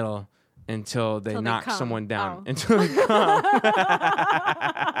out of the middle until they Till they knock come. someone down. Oh. Until they come.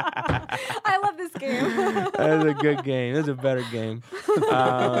 I love this game. That's a good game. That's a better game.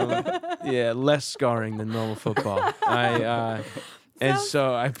 Yeah, less scarring than normal football. And Sounds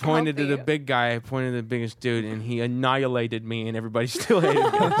so I pointed to the healthy. big guy. I pointed to the biggest dude, and he annihilated me, and everybody still hated me.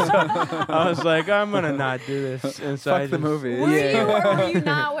 So I was like, I'm going to not do this. And so Fuck I the just- movie. Were Yeah. you or were you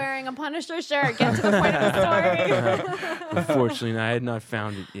not wearing a Punisher shirt? Get to the point of the story. Unfortunately, I had not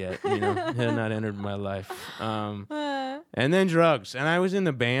found it yet. It had not entered my life. And then drugs. And I was in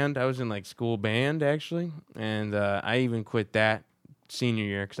the band. I was in like school band, actually. And I even quit that senior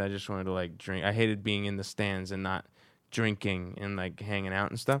year because I just wanted to like drink. I hated being in the stands and not drinking and like hanging out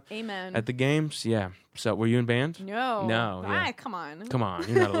and stuff. Amen. At the games, yeah. So were you in band? No. No, yeah. Ah, come on. Come on,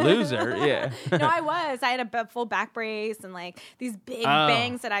 you're not a loser. Yeah. No, I was. I had a full back brace and like these big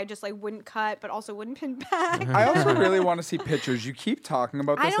bangs that I just like wouldn't cut, but also wouldn't pin back. I also really want to see pictures. You keep talking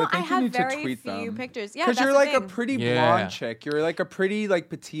about this. I don't. I think you have need to very tweet few them. pictures. Yeah, Because that's you're the like a thing. pretty Yeah. blonde chick. You're like a pretty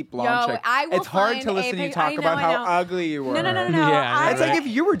petite blonde Yo, chick. I will It's hard find to a listen to you pic- talk I know, about I how know. ugly you were. No. Yeah, It's like if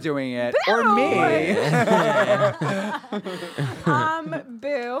you were doing it or Boo. me.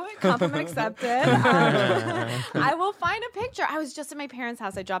 Boo. Compliment accepted. I will find a picture. I was just at my parents'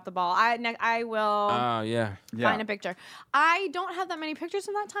 house. I dropped the ball. I will Oh, yeah. find a picture. I don't have that many pictures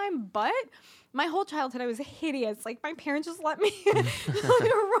from that time, but my whole childhood I was hideous. Like my parents just let me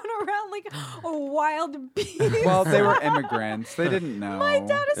run around like a wild beast. Well, they were immigrants. They didn't know. My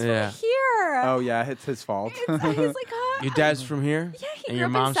dad is Yeah. from here. Oh yeah, it's his fault. He's like, Your dad's from here? yeah, he And grew your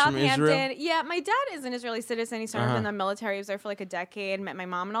up mom's in from Southampton. Israel? Yeah, my dad is an Israeli citizen. He served in the military. He was there for like a decade, met my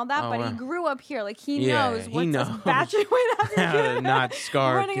mom and all that. Oh, but wow. he grew up here. Like he Yeah, knows he what's knows. a batshit kid Not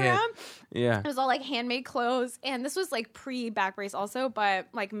scarred running kid. around. Yeah. It was all like handmade clothes, and this was like pre-back brace also, but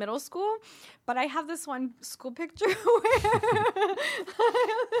like middle school. But I have this one school picture where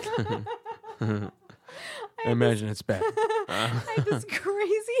I imagine it's bad. I had this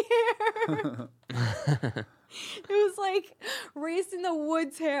crazy hair. It was like raised in the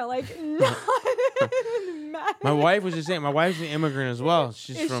woods hair, like not My wife was the same. My wife's an immigrant as well.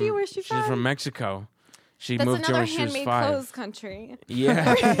 She's Is from she? Where's she she's from? from Mexico. She That's moved here another when she was handmade 5. clothes country.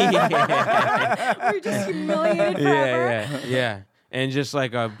 Yeah. We're just humiliated forever. yeah. And just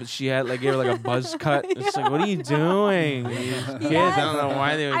like she had like gave her like a buzz cut. It's like, what are you doing? These kids, I don't know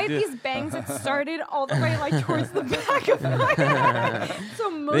why they would I had do. these bangs that started all the way like towards the back of my head. So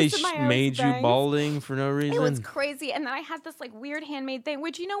most They of my hair was made you bangs. balding for no reason. It was crazy. And then I had this like weird handmade thing,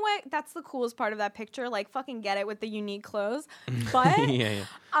 which you know what? That's the coolest part of that picture. Like fucking get it with the unique clothes. But yeah.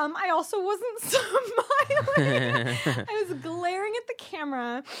 I also wasn't smiling. I was glaring at the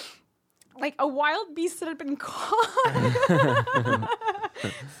camera like a wild beast that had been caught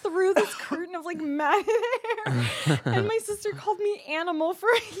through this curtain of like matted hair. And my sister called me animal for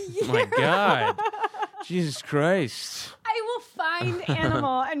a year. My God. Jesus Christ. I will find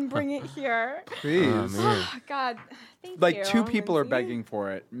animal and bring it here. Please. Oh, man. Oh, God, thank you. Like 2 people are Lindsay. begging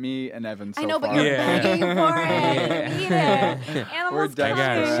for it. Me and Evan so I know, but far. you're Yeah. begging for it. You need it. We're Animals desperate.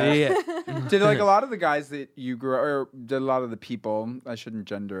 I gotta coming. see it. Did like a lot of the guys that you grew or did a lot of the people, I shouldn't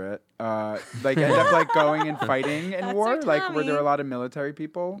gender it, like end up like going and fighting in That's war? our Like were there a Tommy. lot of military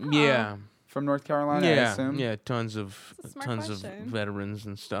people Yeah. from North Carolina, I Yeah. assume? Yeah. Tons of That's a smart of question. veterans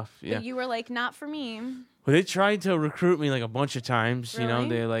and stuff. Yeah. But you were like, not for me. Well, they tried to recruit me like a bunch of times. You know, Really?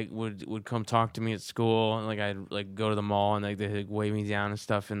 they like would come talk to me at school, and like I'd like go to the mall, and like they like, wave me down and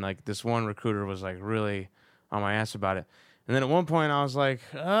stuff. And like this one recruiter was like really on my ass about it. And then at one point I was like,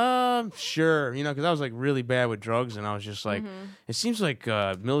 sure, you know, because I was like really bad with drugs, and I was just like, it seems like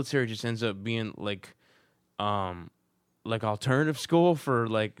military just ends up being like alternative school for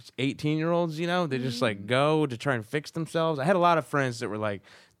like 18-year-olds. You know, they just like go to try and fix themselves. I had a lot of friends that were like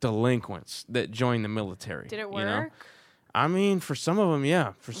delinquents that joined the military. Did it you know? work? I mean, for some of them,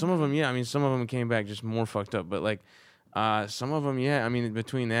 yeah. For some of them, yeah. I mean, some of them came back just more fucked up. But like, some of them, yeah. I mean,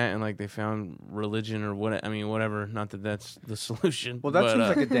 between that and like they found religion or what? I mean, whatever. Not that that's the solution. Well, that but, seems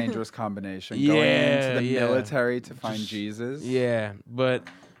like a dangerous combination. Going yeah, into the yeah. military to find Jesus. Yeah, but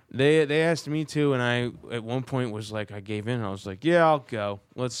they asked me to, and I at one point was like, I gave in. I was like, yeah, I'll go.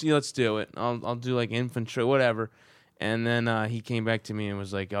 Let's do it. I'll do like infantry, whatever. And then he came back to me and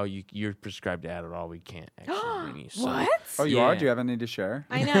was like, "Oh, you're prescribed Adderall. We can't actually bring you." So, What? Oh, you are? Yeah. Do you have any to share?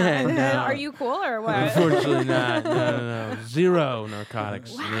 I know. No. Are you cool or what? Unfortunately, not. No. Zero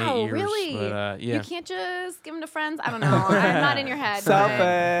narcotics in 8 Wow, years. really? But, yeah. You can't just give them to friends? I don't know. I'm not in your head. but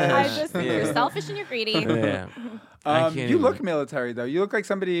Selfish. I just think Yeah. you're selfish and you're greedy. Yeah. I can't You even- look military though. You look like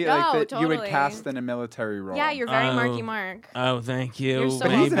somebody No, like that you would totally. cast in a military role. Yeah, you're very Oh. Marky Mark. Oh, thank you. You're so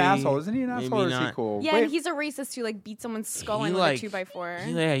But he's an Maybe- asshole, isn't he? An maybe asshole, or is he not. cool? Yeah, Wait, and he's a racist who like beat someone's skull He, in with like- a 2x4.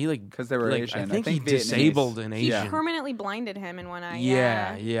 Yeah, he like 'Cause they were like, Asian. I I think think he disabled Vietnamese. an He Asian. permanently blinded him in one eye.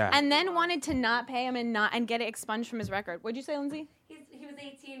 Yeah. And then wanted to not pay him and get it expunged from his record. What'd you say, Lindsay? He was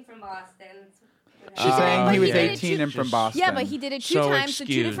 18 from Boston. She's saying But he was he did it 18 too- and from Boston. Yeah, but he did it two So times to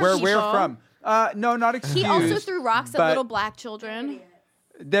two excused. different Where people. from? No, not excused. He also threw rocks at but little black children.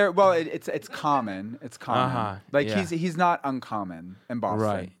 There, well, it's common. It's common. Uh-huh, Like yeah. he's not uncommon in Boston.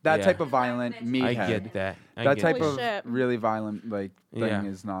 Right, That yeah. type of violent meathead. I get that. I That get type that. of Holy shit. really violent thing Yeah.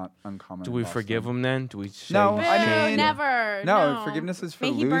 is not uncommon. Do in we Boston. forgive him then? Do we say No, Boo, I mean- never. No, forgiveness is for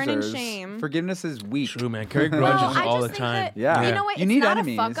May he losers. burn in shame. Forgiveness is weak. True, man. Carry No, grudges I all just the think time. that, Yeah. you know what? You It's need not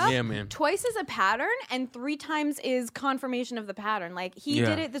enemies. a fuck up. Yeah, man. Twice is a pattern, and 3 times is confirmation of the pattern. Like, he Yeah.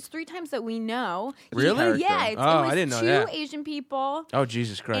 did it, there's 3 times that we know. Really? Yeah. It Oh, was I didn't know 2 that. Asian people. Oh,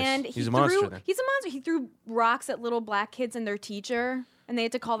 Jesus Christ. And He's a monster then. He's a monster. He threw rocks at little black kids and their teacher, and they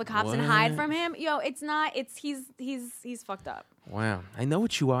had to call the cops and hide What? from him. Yo, it's not. It's he's fucked up. Wow. I know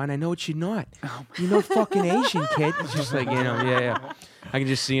what you are and I know what you're not. You're no fucking Asian, kid. It's just like, yeah. I can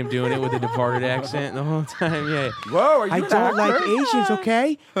just see him doing it with a departed accent the whole time. Yeah. Whoa, are you I an don't actor? like Asians,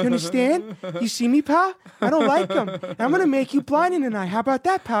 okay? You understand? You see me, pal? I don't like them. I'm going to make you blind in an eye. How about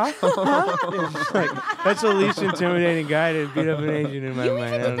that, pal? Huh? It's just like, that's the least intimidating guy to beat up an Asian in my You mind. I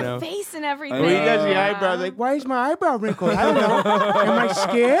even don't did the know. face and everything. Well, he does the eyebrow. Like, why is my eyebrow wrinkled? I don't know. Am I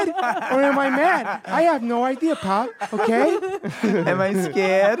scared or am I mad? I have no idea, pal. Okay? Am I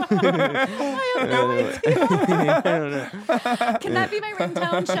scared? I have no idea. I don't know. Can that be my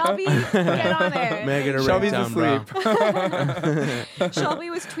ringtone, Shelby? Get on it. Megan or Shelby's ringtone, bro. asleep. Shelby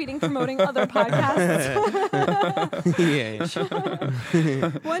was tweeting promoting other podcasts.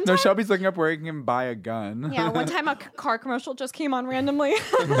 Yeah. One No, time, Shelby's looking up where he can buy a gun. yeah, one time a car commercial just came on randomly.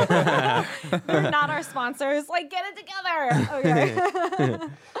 They're not our sponsors. Like, get it together. Okay.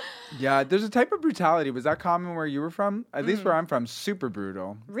 Yeah, there's a type of brutality. Was that common where you were from? At Mm. least where I'm from, super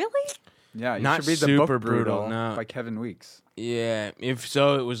brutal. Really? Yeah, you Not should read the book super Brutal brutal, no. by Kevin Weeks. Yeah, if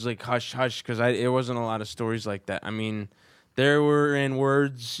so, it was like hush hush because there wasn't a lot of stories like that. I mean, there were N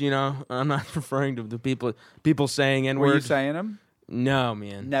words. You know, I'm not referring to the people saying N Were you words. saying them? No,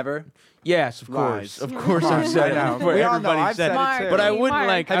 man. Never. Yes, of Lies. course, of course. Come I've on, said I it. know. Before We all know. everybody I've said said it. it too. But I Mark, wouldn't Mark.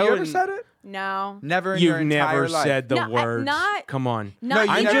 like. Have I you ever wouldn't- said it? No. Never in your You've entire never life. said the No, words. not- Come on. not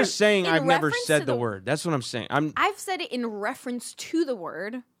you I'm never- just saying in I've never reference said to the the- word. That's what I'm saying. I've said it in reference to the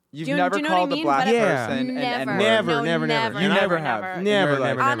word. You've Do you- never do you know what I called a mean? black But Yeah. person an Never. N-word. Never, No, never, never. You never, never never. have. Never, In your life.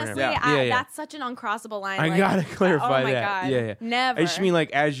 never, Honestly, Yeah. that's such an uncrossable line. I like, gotta clarify oh my that. God. Yeah. Never. I just mean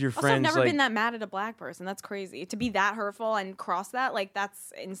like as your Also, I've friends, never like been that mad at a black person. That's crazy. To be that hurtful and cross that, like,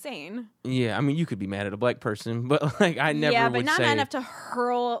 that's insane. yeah. I mean, you could be mad at a black person, but like I never yeah, would but not say enough to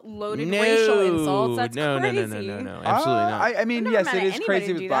hurl loaded racial insults. That's no, crazy. no, absolutely not. I mean, I've never yes, met it is anybody crazy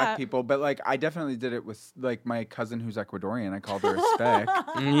to with do black that. people, but like I definitely did it with like my cousin who's Ecuadorian. I called her a speck,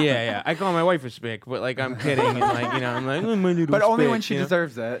 Yeah. I call my wife a spick, but like I'm kidding, and like I'm like, oh, my little but only spick, when she you know?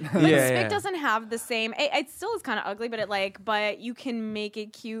 deserves it. But Yeah, Spick yeah. doesn't have the same. It still is kind of ugly, but you can make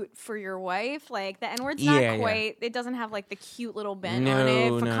it cute for your wife. Like the N word's Yeah, not yeah. quite. It doesn't have like the cute little bend No, on it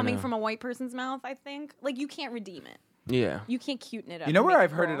for no, coming no. from a white person's mouth. I think like you can't redeem it. Yeah. You can't cuten it up. You know and where make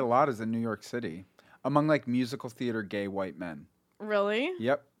I've heard it a cool. lot is in New York City, among like musical theater gay white men. Really?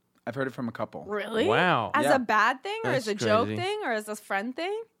 Yep, I've heard it from a couple. Really? Wow. As Yeah. a bad thing, or That's as a joke crazy. thing, or as a friend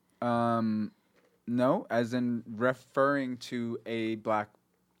thing? No, as in referring to a black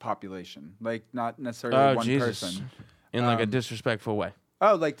population, like not necessarily one person. In like a disrespectful way.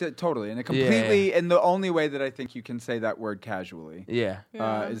 Oh, like totally, and it completely, and the only way that I think you can say that word casually,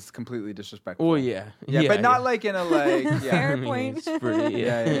 is completely disrespectful. Well, yeah, but not like in a like, Fair I mean, point. it's pretty,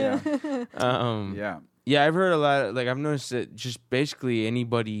 yeah. Yeah, I've heard a lot of, like, I've noticed that just basically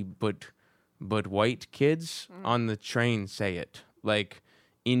anybody but white kids on the train say it. Like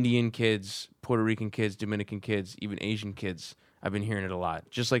Indian kids, Puerto Rican kids, Dominican kids, even Asian kids. I've been hearing it a lot.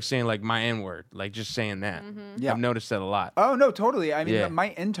 Just like saying like my N-word, like just saying that. Yeah. I've noticed that a lot. Oh no, totally. I mean, Yeah. my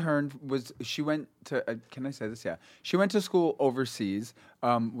intern she went to. Can I say this? Yeah, she went to school overseas.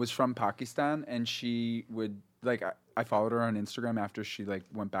 Was from Pakistan, and she would like. I followed her on Instagram after she like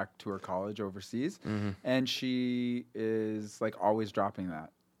went back to her college overseas, and she is like always dropping that,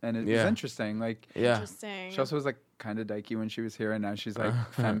 and it was interesting. Like, Interesting. she also was like kind of dykey when she was here, and now she's like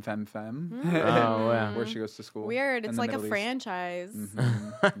femme. Oh, yeah. Where she goes to school. Weird. in It's the like a Middle East. franchise.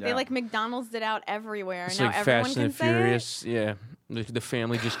 They Yeah. like McDonald's it out everywhere. It's now like everyone Fast can and say Furious. Yeah. The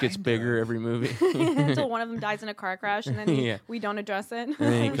family just gets bigger every movie. it until one of them dies in a car crash, and then Yeah. we don't address it. And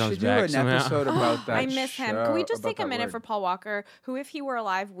then he We comes should do back an somehow. episode about that. I miss him. show, Can we just about take a that minute word. for Paul Walker, who, if he were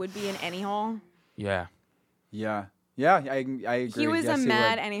alive, would be in any hole? Yeah. Yeah, I agree. He was Yes, a would.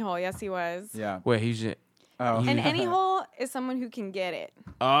 mad any hole. Yes, he was. Yeah. Wait, he's in. Oh. An any hole is someone who can get it.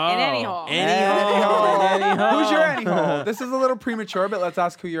 Oh, any hole. Any hole. Who's your any hole? This is a little premature, but let's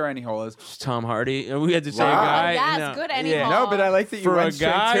ask who your any hole is. It's Tom Hardy. We had to say a Wow. guy. Yes, No. good any Yeah. hole. No, but I like that you For went a straight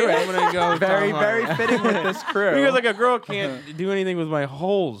guy, to it. I'm gonna go with very, Tom very Hardy. fitting with this crew. Because like a girl can't do anything with my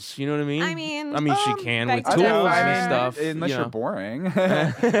holes. You know what I mean? I mean, she can back with to tools that. and stuff. Unless you you're know. boring.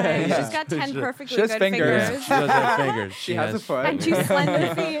 She's got 10 perfectly She has good fingers. fingers. She does have fingers. She has a foot. And 2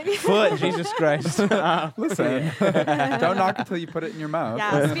 slender feet. Foot, Jesus Christ. Listen, don't knock until you put it in your mouth.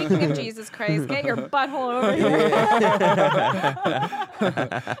 Yeah, speaking of Jesus Christ, get your butthole over here.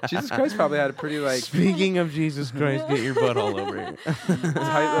 Jesus Christ probably had a pretty like Speaking of Jesus Christ, get your butt all over here. tight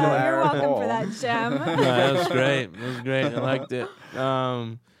little You're Arab welcome hole. for that, Gem. No, that was great. That was great. I liked it.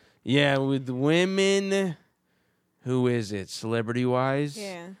 Yeah, with women, who is it? Celebrity wise?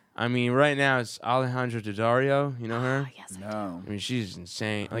 Yeah. I mean, right now it's Alejandra Daddario. You know her? Yes. No, I mean, she's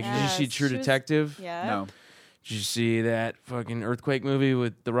insane. Like, did you Yes, see True she was- Detective? Yeah. no. Did you see that fucking earthquake movie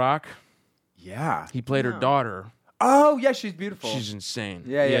with The Rock? Yeah. He played her No. daughter. Oh yeah, she's beautiful. She's insane.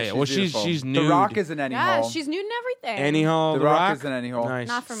 yeah. Well, beautiful. she's nude. The Rock is in any Yeah, hole. she's nude and everything. Any hole. The Rock is in any hole. Nice.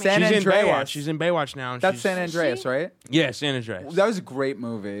 Not for me. San She's in Andreas. Baywatch. She's in Baywatch now. And That's she's, San Andreas, she? right? Yeah, San Andreas. That was a great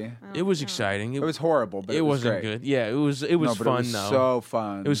movie. It was exciting. It was horrible, but It it was wasn't great. good. Yeah, it was. It was No, but fun it was though. so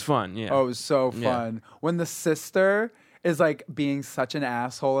fun. It was fun. Yeah. Oh, it was so Yeah. fun. When the sister is like being such an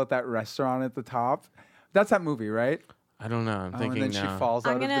asshole at that restaurant at the top. That's that movie, right? I don't know. I'm Oh, thinking and then now. she falls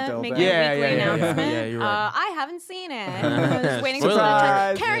I'm out of the gonna building. make Yeah, a weekly yeah. announcement. Yeah, you're right. I haven't seen it. I was waiting for Spoiler someone to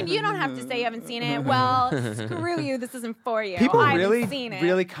alert. check. Karen, you don't have to say you haven't seen it. Well, screw you. This isn't for you. People I really, haven't seen it.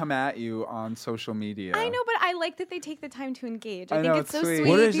 really come at you on social media. I know, but I like that they take the time to engage. I, I think know, it's it's so sweet. sweet.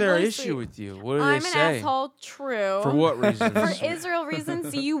 What is People their are issue sweet. with you? What do I'm they an say? asshole. True. For what reasons? For Israel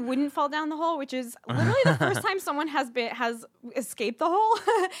reasons, so you wouldn't fall down the hole, which is literally the first time someone has escaped the hole.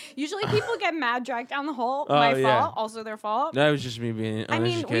 Usually, people get mad dragged down the hole. Oh, My yeah. fault. Also, their fault. That was just me being I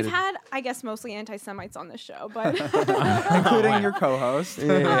mean, uneducated. we've had, I guess, mostly anti-Semites on this show, but Including your co-host.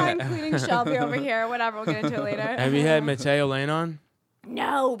 including Shelby over here. Whatever, we'll get into it later. Have you had Mateo Lane on?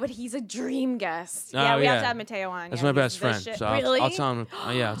 No, but he's a dream guest. Oh, yeah, we have yeah. to have Mateo on. That's yeah, my best he's the friend. shit. So Really? I'll tell him.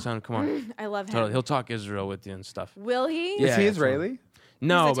 I'll tell him. Come on. I love him. Totally. He'll talk Israel with you and stuff. Will he? Yeah. Is he that's Israeli?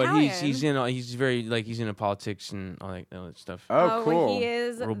 No, He's but Italian. he's very like he's into politics and all that stuff. Oh, cool. He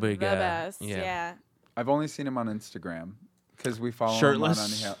is Real big, the best. yeah. Yeah. I've only seen him on Instagram because we follow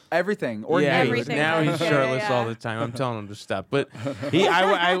Shirtless? him on everything or yeah, nude. Everything. now he's Yeah, shirtless yeah. all the time. I'm telling him to stop. But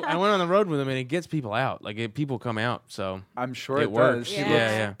I went on the road with him, and it gets people out. Like people come out. So I'm sure It it, works. does. Yeah. She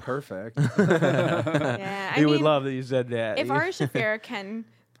Yeah, looks perfect. Yeah. I he mean, would love that you said that. if Ari Shafir can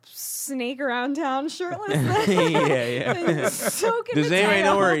snake around town shirtless, yeah. so can Does anybody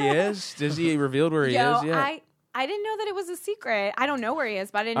know Mateo. where he is? Does he revealed where he Yo, is yet? I didn't know that it was a secret. I don't know where he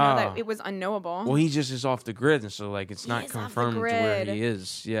is, but I didn't know Oh. that it was unknowable. Well, he just is off the grid, and so like it's not is off the confirmed to where grid. he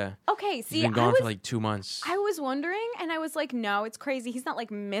is. Yeah, Okay, see, he's been I gone was for like 2 months. I was wondering, and I was like, no, it's crazy. He's not like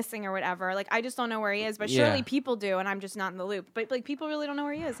missing or whatever. Like, I just don't know where he is. But Yeah. surely people do, and I'm just not in the loop. But like, people really don't know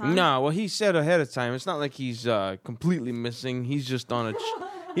where he is, huh? No, well, he said ahead of time. It's not like he's completely missing. He's just on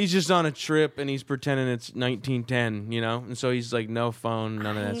a. he's just on a trip and he's pretending it's 1910, and so he's like no phone,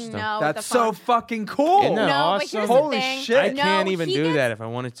 none of that stuff. No, That's so fucking cool. Isn't that No, awesome? but here's Holy the thing. shit. I No, can't even he do gets- that if I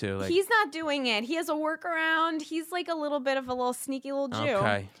wanted to. Like, He's not doing it. He has a workaround. He's like a little bit of a little sneaky little Jew.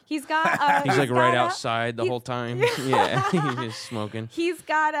 Okay. He's got. he's like right got outside the whole time. Yeah, he's just smoking. He's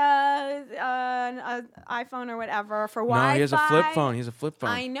got a iPhone or whatever for Wi-Fi. No, he has a flip phone. He has a flip phone.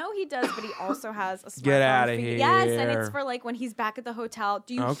 I know he does, but he also has a smartphone. Get outta for- here. Yes, and it's for like when he's back at the hotel.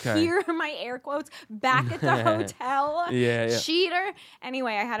 Do you Okay. hear my air quotes? Back at the hotel. Yeah. Cheater.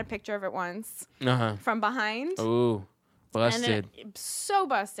 Anyway, I had a picture of it once Uh-huh. from behind. Ooh, And busted. so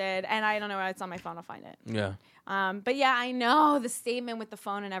busted, and I don't know why it's on my phone. I'll find it. Yeah. But yeah, I know the statement with the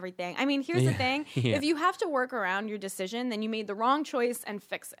phone and everything. I mean, here's the thing: Yeah. if you have to work around your decision, then you made the wrong choice and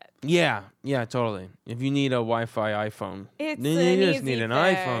fix it. Yeah, totally. If you need a Wi-Fi iPhone, It's then an you just easy need an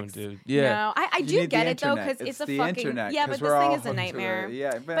fix. iPhone, dude. Yeah. No, I You do need get the it though internet. because it's a the fucking internet, yeah, 'cause but this we're thing all is a hooked to nightmare. it.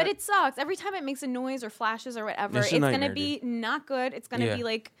 Yeah, but it sucks every time it makes a noise or flashes or whatever. It's It's, a gonna nightmare, be not good. It's gonna Yeah. be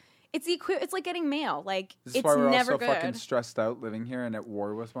like it's it's like getting mail. Like This is it's why we're never all so fucking good. stressed out living here and at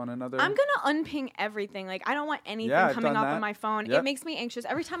war with one another. I'm gonna unping everything. Like I don't want anything Yeah, I've coming done up that. on my phone. Yep. It makes me anxious.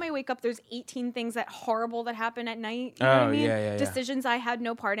 Every time I wake up, there's 18 things that horrible that happen at night. You know what I Oh, mean? yeah. Decisions I had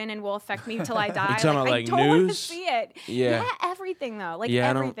no part in and will affect me till I die. talking about, I like, don't want to news? see it. Yeah. Everything though. Like Yeah,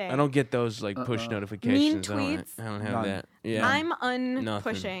 everything. I don't get those like push notifications. tweets? I don't have None. that. Yeah. I'm Nothing.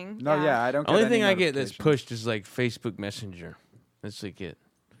 pushing. no, yeah, I don't. The only get thing any I get that's notifications. pushed is like Facebook Messenger. That's like it.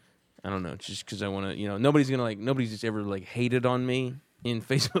 I don't know, just because I want to, nobody's just ever like hated on me in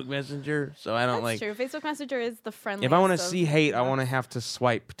Facebook Messenger, so I don't That's like. true. Facebook Messenger is the friendliest. If I want to of see hate, I apps. want to have to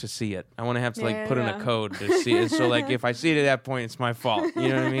swipe to see it. I want to have to like Yeah, put in a yeah. code to see it. So like if I see it at that point, it's my fault. You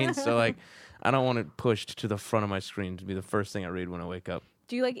know what I mean? So like I don't want it pushed to the front of my screen to be the first thing I read when I wake up.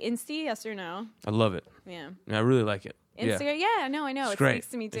 Do you like Insta? Yes or no? I love it. Yeah. I really like it. Yeah. Instagram. Yeah, no, I know. It's It great. speaks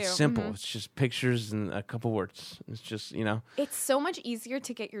to me too. It's simple. Mhm. It's just pictures and a couple words. It's just It's so much easier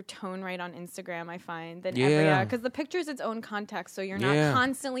to get your tone right on Instagram, I find, than Yeah. because the picture's its own context, so you're Yeah. not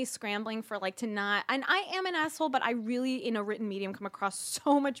constantly scrambling for like to not. And I am an asshole, but I really, in a written medium, come across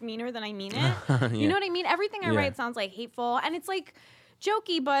so much meaner than I mean it. You know what I mean? Everything I Yeah. write sounds like hateful, and it's like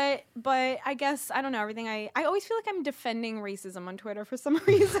jokey, but I guess I don't know everything. I always feel like I'm defending racism on Twitter for some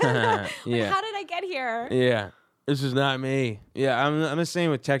reason. Like, Yeah. how did I get here? Yeah. This is not me. Yeah, I'm the same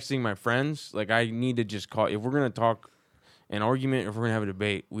with texting my friends. Like, I need to just call. If we're going to talk an argument, if we're going to have a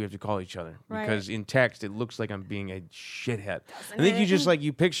debate, we have to call each other. Right. Because in text, it looks like I'm being a shithead. Doesn't I think you it? just,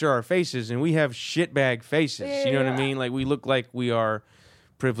 you picture our faces, and we have shitbag faces. You know what I Yeah. mean? Like, we look like we are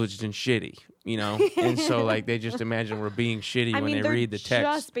privileged and shitty, and so, they just imagine we're being shitty when they they're read the text.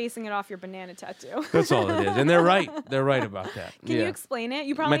 just basing it off your banana tattoo. That's all it is. And they're right. They're right about that. Can yeah. you explain it?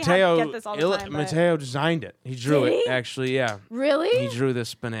 You probably Mateo, get this all the time. But Mateo designed it. He drew Did it, he? actually, yeah. really? He drew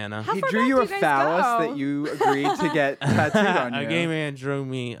this banana. How He far drew back you do a you guys phallus go? that you agreed to get tattooed on you. A gay man drew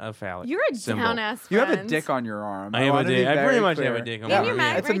me a phallic. You're a symbol. down ass. You have a dick on your arm. I am a wanna be dick. I pretty very much clear. have a dick on And my you're arm.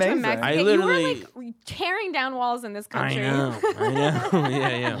 married It's to a amazing. Mexican. I You literally- were like tearing down walls in this I country. know.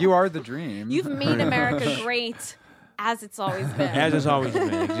 Yeah. You are the dream. You've made America great, as it's always been. As it's always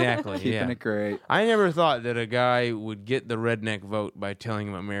been, exactly. keeping yeah. it great. I never thought that a guy would get the redneck vote by telling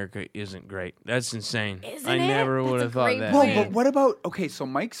him America isn't great. That's insane. Isn't I it? never That's would a have thought great that. Well, point. but what about so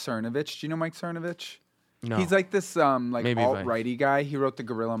Mike Cernovich? Do you know Mike Cernovich? No. He's like this Maybe if I- alt-righty guy. He wrote The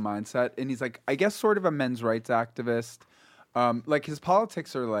Gorilla Mindset, and he's like, I guess sort of a men's rights activist. Like his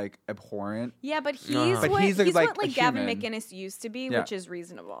politics are like abhorrent. Yeah, but he's Uh-huh. But what he's, he's like, what a Gavin human. McInnes used to be, Yeah. which is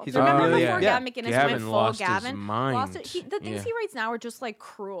reasonable. He's Remember really- before yeah. Gavin McInnes Gavin went full lost his Gavin? mind. The things Yeah. he writes now are just like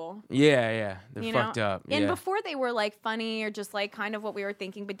cruel. Yeah. They're You fucked know? up. And yeah. before they were like funny or just like kind of what we were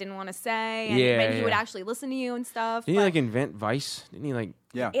thinking but didn't want to say. And Yeah, but he would yeah. actually listen to you and stuff. Didn't he but- invent Vice? Didn't he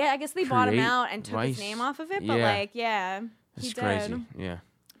Yeah. yeah, I guess they bought him create out and took his Vice? name off of it. But Yeah. yeah, That's he did. crazy. Yeah.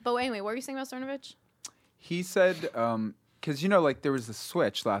 But anyway, what were you saying about Cernovich? He said, because there was a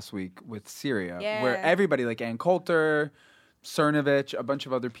switch last week with Syria, where Yeah. everybody, like Ann Coulter, Cernovich, a bunch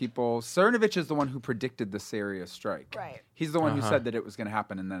of other people. Cernovich is the one who predicted the Syria strike. Right. He's the one who said that it was going to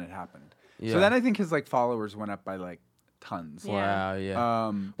happen, and then it happened. Yeah. So then I think his followers went up by tons. Yeah. Wow. Yeah.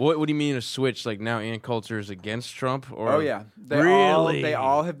 Um, What do you mean a switch? Like now Ann Coulter is against Trump? Or Oh yeah, really? they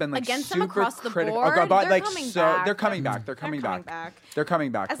all have been Against super them across the critical. board? Oh, but, They're coming back. They're coming back. They're coming back. They're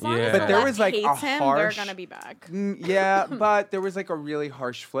coming back. As long Yeah. as But the there left was like a hates him, harsh. they're gonna be back. Yeah, but there was like a really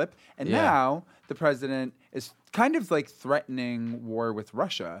harsh flip, and Yeah. now the president is kind of like threatening war with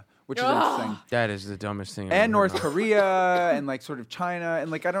Russia, which is Ugh. interesting. That is the dumbest thing. I've And ever North heard of. Korea, and like sort of China, and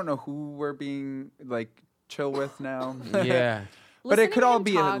like I don't know who we're being like chill with now. Yeah. But it could to all him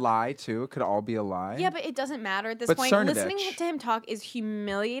be talk- a lie too. It could all be a lie. Yeah, but it doesn't matter at this But point. Listening Cernovich- to him talk is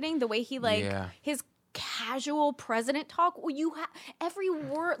humiliating. The way he his casual president talk. Well, every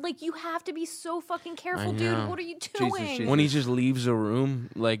word, like you have to be so fucking careful, dude. know. What are you doing? Jesus. When he just leaves a room,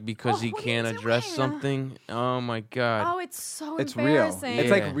 like because he what are you can't address doing? something. Oh my god. Oh, it's so It's real. embarrassing. It's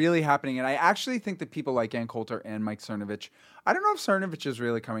Yeah. like really happening. And I actually think that people like Ann Coulter and Mike Cernovich, I don't know if Cernovich is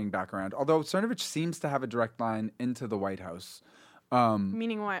really coming back around, although Cernovich seems to have a direct line into the White House.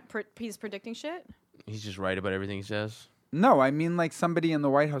 Meaning what? He's predicting shit. He's just right about everything he says. No, I mean like somebody in the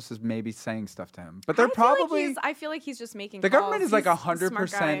White House is maybe saying stuff to him. But they're I feel like he's just making. the government is like He's a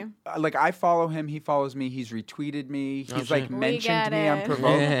smart guy. 100%. Like I follow him, he follows me, he's retweeted me, he's like shit. We mentioned get me it.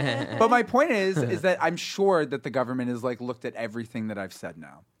 unprovoked. But my point is that I'm sure that the government has like looked at everything that I've said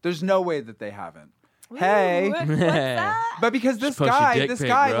now. There's no way that they haven't. Hey. Ooh, what's that? But because this post your dick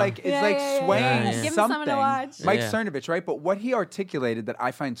guy, pic, bro. like is Yeah, like yeah, swaying yeah. Give him something. something to watch. Mike Yeah. Cernovich, right? But what he articulated that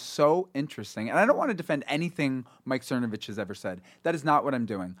I find so interesting, and I don't want to defend anything Mike Cernovich has ever said. That is not what I'm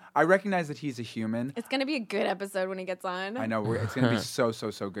doing. I recognize that he's a human. It's gonna be a good episode when he gets on. I know it's going to be so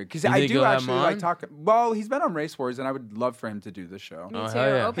good because You I think do you'll have actually him like on? talk. Well, he's been on Race Wars, and I would love for him to do the show. Me Oh, too. hell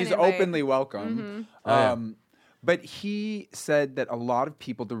yeah. Open He's invite. openly welcome. Oh, yeah. But he said that a lot of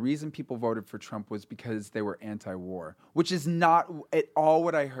people, the reason people voted for Trump was because they were anti-war, which is not at all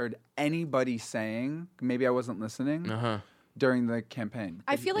what I heard anybody saying. Maybe I wasn't listening during the campaign.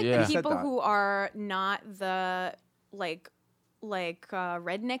 I feel like Yeah. the He said people that. who are not the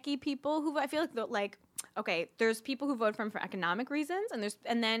rednecky people who I feel like okay, there's people who vote for him for economic reasons,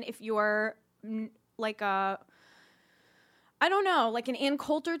 and then if you're like a I don't know, like an Ann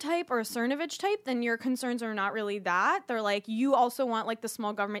Coulter type or a Cernovich type, then your concerns are not really that. They're like, you also want like the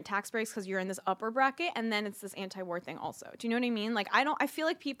small government tax breaks because you're in this upper bracket, and then it's this anti-war thing also. Do you know what I mean? Like, I feel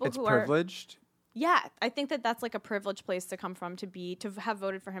like people It's who privileged. yeah, I think that that's like a privileged place to come from to have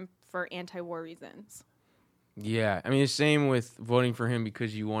voted for him for anti-war reasons. Yeah, I mean, the same with voting for him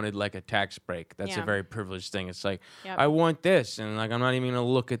because you wanted like a tax break. That's Yeah. a very privileged thing. It's like, Yep. I want this, and like I'm not even gonna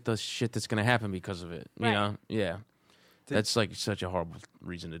look at the shit that's gonna happen because of it. You Right. know? Yeah. That's like such a horrible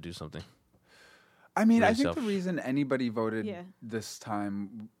reason to do something. I mean, I Really think self- the reason anybody voted Yeah. this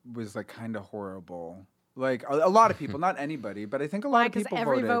time was like kind of horrible. Like a lot of people, not anybody, but I think a lot Why? of Because people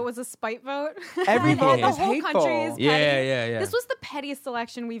every voted. vote was a spite vote. Every vote the was whole hateful. country is petty. Yeah. This was the pettiest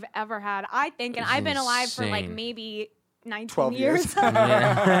election we've ever had, I think, and It's I've been alive for like insane. maybe 19 12 years.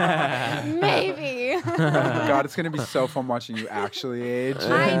 Maybe. Oh my God, it's gonna be so fun watching you actually age.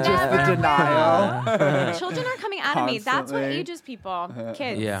 I Just the never denial. Children are coming out of me. That's what Constantly. ages people.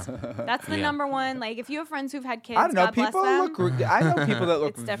 Kids. Yeah. That's the Yeah. number one. Like, if you have friends who've had kids, I don't know. God bless People them. look. I know people that look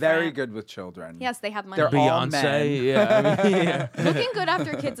It's different. very good with children. Yes, they have money. They're all men. Beyonce. Yeah. I mean, yeah. Looking good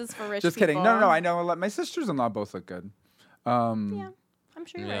after kids is for rich Just people. kidding. No. I know a lot. My sisters-in-law both look good. Yeah, I'm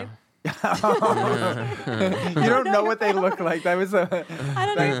sure you're Yeah. right. You don't know what they look like. That was a. I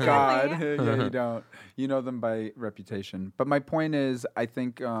don't know Thank God. exactly. Yeah, you don't. You know them by reputation. But my point is, I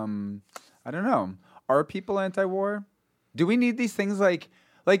think I don't know. Are people anti-war? Do we need these things like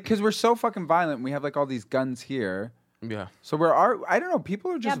because we're so fucking violent? We have like all these guns here. Yeah. So I don't know. People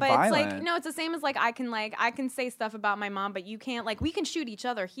are Yeah, just but violent. it's like no, it's the same as like I can say stuff about my mom, but you can't. Like, we can shoot each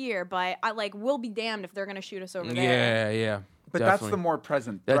other here, but we'll be damned if they're gonna shoot us over there. Yeah. But that's definitely. the more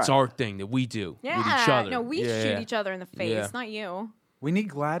present. That's threat. our thing that we do Yeah, with each other. no, we Yeah, shoot yeah. each other in the face, Yeah. not you. We need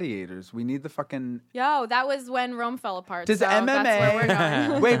gladiators. We need the fucking. Yo, that was when Rome fell apart. Does so MMA? That's where we're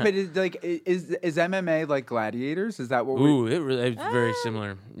going. Wait, but is MMA like gladiators? Is that what we? Ooh, it's very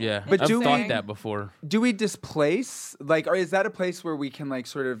similar. Yeah. But I've do thought we- that before. Do we displace or is that a place where we can like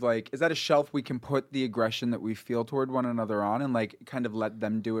sort of like is that a shelf we can put the aggression that we feel toward one another on and like kind of let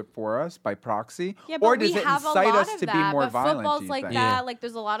them do it for us by proxy? Yeah, but or does we it have a incite lot us of to that, be more but violent? football's do you like think? that. Yeah. Like,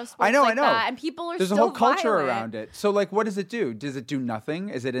 there's a lot of sports I know, like I know. that, and people are There's a still whole culture violent. around it. So like, what does it do? Does it do nothing?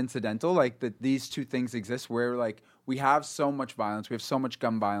 Is it incidental? Like that these two things exist where like we have so much violence, we have so much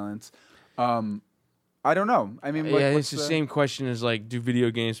gun violence. I don't know. I mean, Yeah, what's it's the same question as like, do video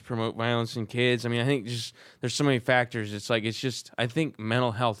games promote violence in kids? I mean, I think just there's so many factors. It's just I think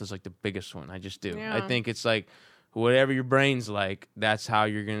mental health is like the biggest one. I just do. I Yeah. think it's like whatever your brain's like, that's how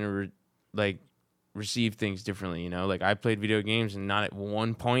you're gonna receive things differently. You know, like I played video games and not at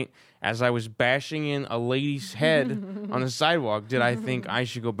one point as I was bashing in a lady's head on the sidewalk did I think I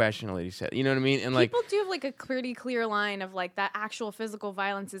should go bashing a lady's head. You know what I mean? And like. People do have like a pretty clear line of like that actual physical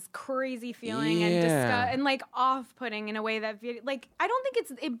violence is crazy feeling and Yeah. and like off-putting in a way that like I don't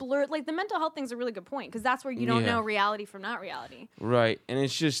think it blurred like the mental health thing's a really good point because that's where you don't Yeah. know reality from not reality. Right, and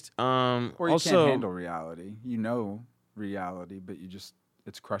it's just or you also can't handle reality. You know reality, but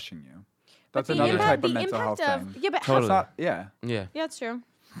it's crushing you. That's the another impact- type of the mental health impact thing. Yeah, but Totally. It's not, yeah. Yeah. yeah, it's true.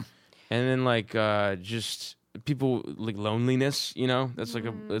 And then like just people like loneliness, you know, that's like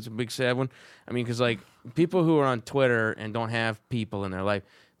that's a big sad one. I mean, because like people who are on Twitter and don't have people in their life,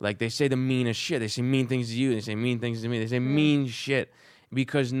 like they say the meanest shit. They say mean things to you. They say mean things to me. They say mean shit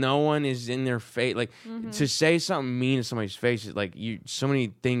because no one is in their face. Like to say something mean to somebody's face is like so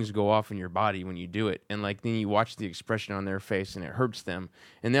many things go off in your body when you do it, and like then you watch the expression on their face and it hurts them,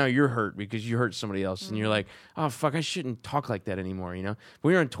 and now you're hurt because you hurt somebody else, and you're like, oh fuck, I shouldn't talk like that anymore. You know,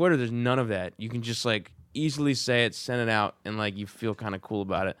 when you're on Twitter, there's none of that. You can just like easily say it, send it out, and like you feel kind of cool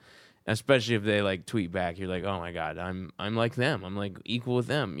about it. Especially if they like tweet back, you're like, oh my god, I'm like them. I'm like equal with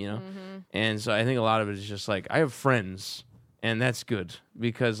them, you know. And so I think a lot of it is just like I have friends, and that's good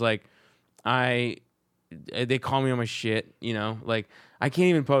because like they call me on my shit, you know. Like I can't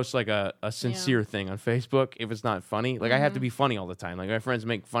even post like a sincere thing on Facebook if it's not funny. Like I have to be funny all the time. Like my friends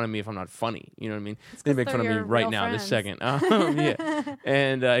make fun of me if I'm not funny. You know what I mean? They make fun of me right now, this second. Yeah,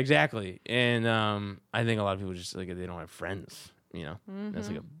 and exactly. And I think a lot of people just like they don't have friends. You know, that's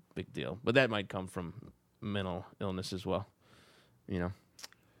like a big deal. But that might come from mental illness as well. You know.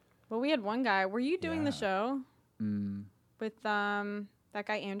 Well, we had one guy. Were you doing the show with that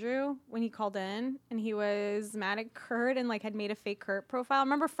guy Andrew when he called in and he was mad at Kurt and like had made a fake Kurt profile?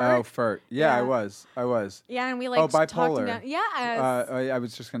 Remember Furt? Oh, Furt. Yeah, I was. Yeah, and we like talked him bipolar. down. Yes. I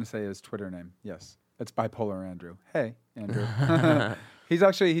was just going to say his Twitter name. Yes. It's Bipolar Andrew. Hey, Andrew. He's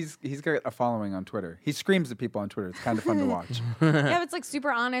got a following on Twitter. He screams at people on Twitter. It's kind of fun to watch. Yeah, it's like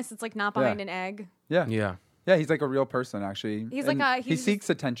super honest. It's like not behind an egg. Yeah. Yeah. Yeah, he's like a real person, actually. He's And like he seeks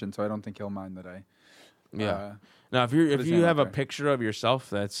attention, so I don't think he'll mind that I. Yeah. Now, if you have a picture of yourself,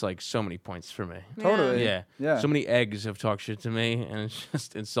 that's like so many points for me. Totally. Yeah. Yeah. So many eggs have talked shit to me, and it's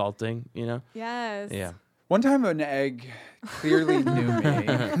just insulting, you know? Yes. Yeah. One time an egg clearly knew me.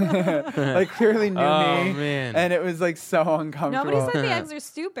 Like, clearly knew me. Man. And it was, like, so uncomfortable. Nobody said the eggs are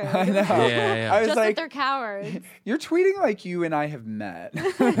stupid. I know. Yeah. I was Just like, that they're cowards. you're tweeting like you and I have met.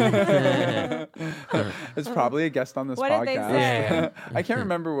 It's probably a guest on this What podcast. did they say? Yeah. I can't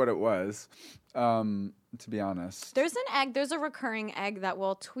remember what it was, to be honest. There's a recurring egg that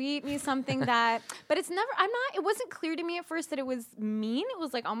will tweet me something that, but it wasn't clear to me at first that it was mean. It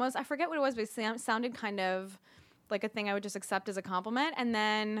was like almost, I forget what it was, but it sounded kind of like a thing I would just accept as a compliment. And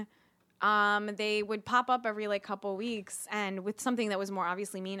then they would pop up every like couple weeks and with something that was more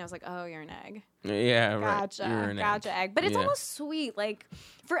obviously mean. I was like, oh, you're an egg. Yeah, right. Gotcha. Gotcha, egg. But it's almost sweet. Like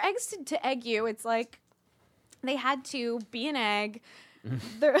for eggs to egg you, it's like they had to be an egg.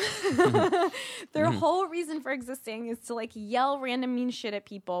 Their whole reason for existing is to like yell random mean shit at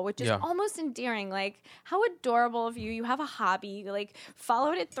people, which is almost endearing. Like, how adorable of you. You have a hobby, you like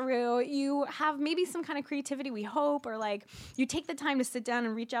followed it through. You have maybe some kind of creativity, we hope, or like you take the time to sit down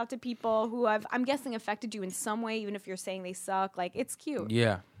and reach out to people who have, I'm guessing, affected you in some way, even if you're saying they suck. Like, it's cute.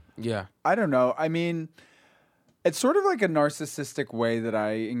 Yeah. Yeah. I don't know. I mean, it's sort of like a narcissistic way that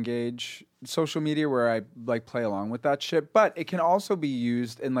I engage social media where I like play along with that shit, but it can also be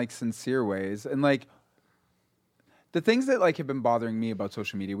used in like sincere ways. And like the things that like have been bothering me about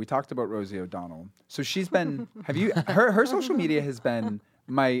social media, we talked about Rosie O'Donnell. So she's been, her social media has been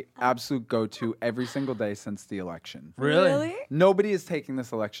my absolute go-to every single day since the election. Really? Nobody is taking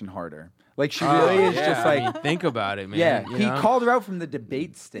this election harder. Like she really is just like, I mean, think about it, man. yeah, you he know? called her out from the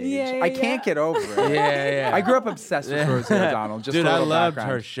debate stage. I can't get over it. Yeah. I grew up obsessed with Rosie O'Donnell. Just Dude, a I little loved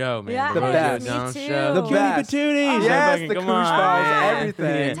background. her show, man. Yeah, The Rosie best. O'Donnell Me show. The too. best. Patooties. Yes, Fucking the come koosh on, balls, man.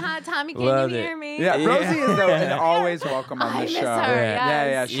 everything. Tommy, can Loved you it. hear me? Yeah, Rosie is and always welcome on I the miss show. her. Yeah,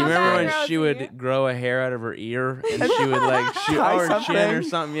 Yes. she You Come remember back, when she Rosie. would grow a hair out of her ear and she would like shoot Tie or chin or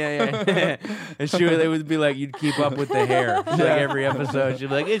something? something? Yeah. And it would be like you'd keep up with the hair. Like every episode, she'd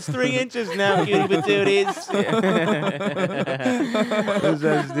be like, "It's 3 inches now, cutie patooties." It was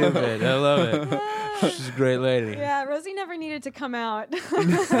so stupid. I love it. She's a great lady. Yeah, Rosie never needed to come out. No,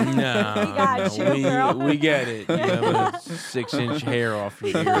 got no, you, girl. we get it. You have a 6-inch hair off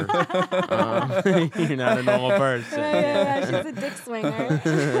your ear. You're not a normal person. Yeah, she's a dick swinger.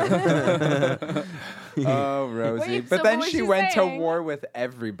 Oh, Rosie. Wait, but so then what was she she went saying? to war with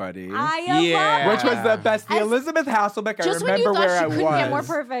everybody. Yeah. Which was the best. The Elizabeth Hasselbeck, I Just when you remember thought where she I couldn't was. get more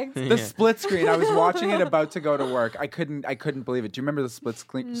perfect. The split screen. I was watching it about to go to work. I couldn't believe it. Do you remember the split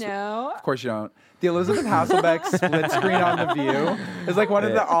screen? No. Of course you don't. The Elizabeth Hasselbeck split screen on The View is like one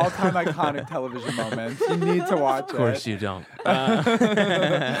of the all-time iconic television moments. You need to watch it. Of course you don't.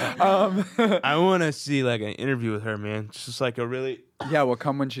 I want to see like an interview with her, man. It's just like a really Yeah, well,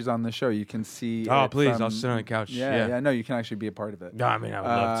 come when she's on the show. You can see. Oh, it please, from- I'll sit on the couch. Yeah. No, you can actually be a part of it. No, I mean, I would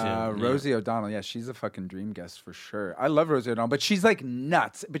love to. Rosie O'Donnell, yeah, she's a fucking dream guest for sure. I love Rosie O'Donnell, but she's like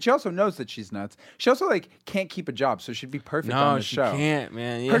nuts. But she also knows that she's nuts. She also like can't keep a job, so she'd be perfect on No, the she show. can't,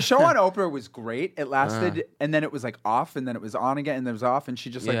 man. Yeah. Her show on Oprah was great. It lasted, and then it was like off, and then it was on again, and then it was off, and she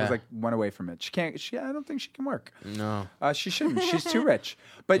just like Yeah. was like went away from it. She can't. I don't think she can work. No. She shouldn't. She's too rich.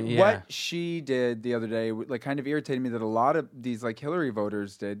 But Yeah. what she did the other day, like, kind of irritated me that a lot of these like Hillary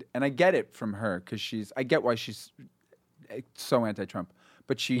voters did, and I get it from her because I get why she's so anti-Trump.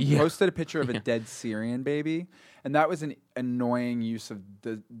 But she posted a picture of a dead Syrian baby, and that was an annoying use of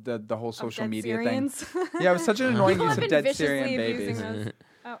the whole social dead media Syrians? thing. Yeah, it was such an annoying People use have of been dead Syrian viciously babies. abusing those.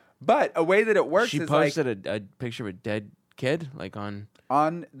 Oh. But a way that it works She is like posted a picture of a dead kid, like on.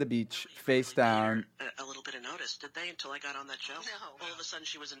 on the beach, face down. A little bit of notice, did they? Until I got on that show. No. All of a sudden,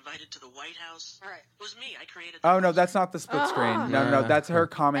 she was invited to the White House. Right. It was me. I created. Oh no, that's not the split screen. No, that's her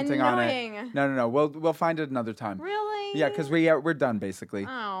commenting on Annoying. it. No. We'll find it another time. Really? Yeah, because we're done basically.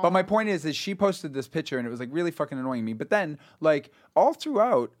 Oh. But my point is she posted this picture and it was like really fucking annoying me. But then like all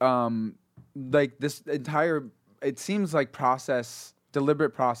throughout, like this entire, it seems like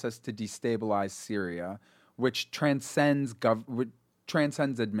deliberate process to destabilize Syria, which transcends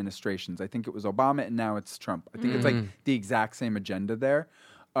administrations. I think it was Obama and now it's Trump. I think it's like the exact same agenda there.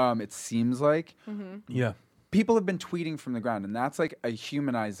 It seems like. Yeah. People have been tweeting from the ground, and that's like a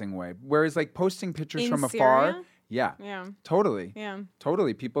humanizing way. Whereas like posting pictures In from afar, Syria? yeah, Yeah.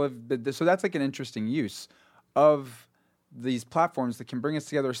 totally. People have so that's like an interesting use of these platforms that can bring us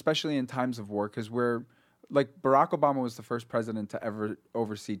together, especially in times of war, because we're like Barack Obama was the first president to ever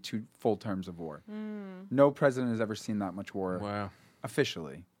oversee 2 full terms of war. No president has ever seen that much war. Wow.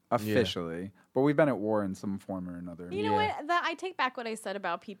 Officially. But we've been at war in some form or another. You know what? I take back what I said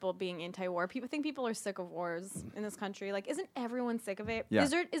about people being anti-war. People think people are sick of wars in this country. Like, isn't everyone sick of it? Yeah.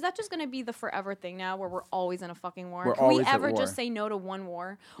 Is that just going to be the forever thing now, where we're always in a fucking war? We're Can we always at ever war. just say no to one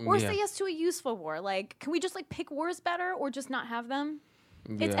war, or Yeah. say yes to a useful war? Like, can we just like pick wars better, or just not have them?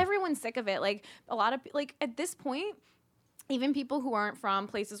 It's Yeah. everyone's sick of it. Like a lot of like at this point. Even people who aren't from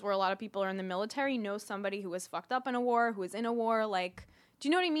places where a lot of people are in the military know somebody who was fucked up in a war, who is in a war. Like, do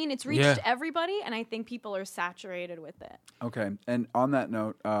you know what I mean? It's reached everybody, and I think people are saturated with it. Okay, and on that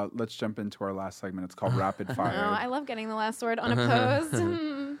note, let's jump into our last segment. It's called Rapid Fire. Oh, I love getting the last word unopposed.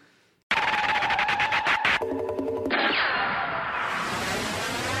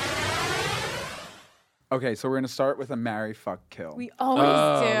 Okay, so we're gonna start with a marry, fuck, kill. We always do.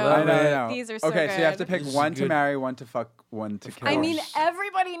 I know. These are so okay, good. so you have to pick This is one to good. marry, one to fuck, one to kill. I mean,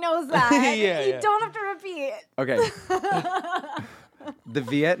 everybody knows that. Yeah, you yeah. don't have to repeat. okay. The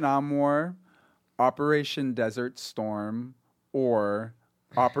Vietnam War, Operation Desert Storm, or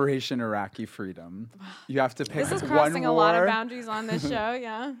Operation Iraqi Freedom. You have to pick This is one crossing a lot of war. boundaries on this show.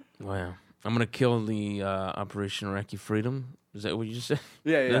 Yeah. Wow. I'm gonna kill the Operation Iraqi Freedom. Is that what you just said?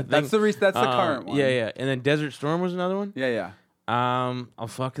 Yeah. That That's thing? the current one. Yeah. And then Desert Storm was another one. Yeah. I'll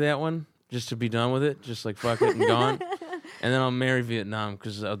fuck that one just to be done with it. Just like fuck it and gone. And then I'll marry Vietnam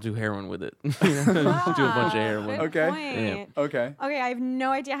because I'll do heroin with it. Just do a bunch of heroin. Good Okay. point. Okay. Okay, I have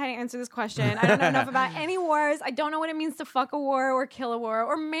no idea how to answer this question. I don't know enough about any wars. I don't know what it means to fuck a war or kill a war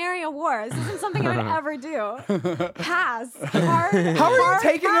or marry a war. This isn't something I would ever do. Pass. Hard, How are you hard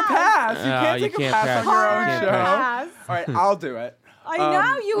taking a pass? You can't you take can't a pass pass. on your Hard own Can't show. pass. All right, I'll do it. I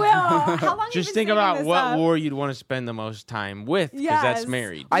know you will. How long? Just you think been saving about this what up? war you'd want to spend the most time with, because Yes. that's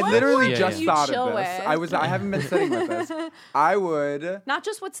married. I What literally war just do you thought chill of this. with? I haven't been sitting with this. I would Not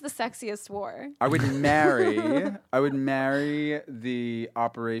just what's the sexiest war. marry the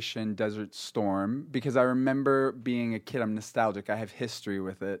Operation Desert Storm because I remember being a kid. I'm nostalgic. I have history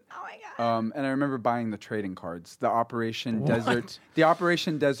with it. Oh my god. And I remember buying the trading cards, the Operation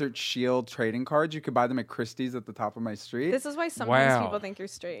Desert Shield trading cards. You could buy them at Christie's at the top of my street. This is why sometimes Wow. people think you're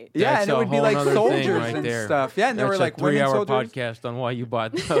straight. Yeah, That's and it a would be whole like nother soldiers thing right and there. stuff. Yeah, and they That's were like a women 3-hour soldiers. podcast on why you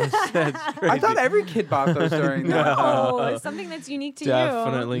bought those. That's I thought crazy. every kid bought those during that. Oh, it's something that's unique to you.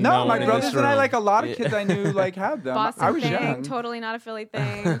 Definitely No, no my one in brothers this and I, room. like a lot of kids I knew, like had them. Boston I was thing, young. totally not a Philly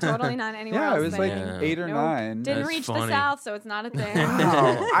thing, totally not anywhere Yeah, else I was thing. like Yeah. 8 or Nope. 9. Didn't That's reach the funny. South, so it's not a thing.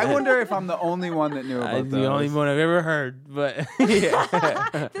 Oh, I wonder if I'm the only one that knew about I'm those. the only one I've ever heard, but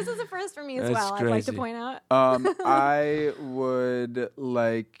yeah. This is a first for me as That's well. I'd like to crazy. point out. I would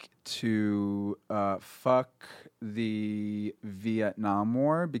like to fuck the Vietnam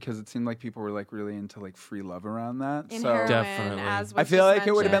War because it seemed like people were like really into like free love around that. In so heroin, Definitely. as I was feel just like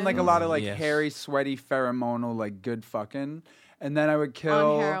it would have been like a mentioned. lot of like Yes. hairy, sweaty, pheromonal, like good fucking. and then I would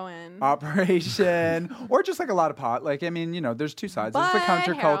kill heroin. Operation, or just like a lot of pot. Like, I mean, there's two sides. There's the But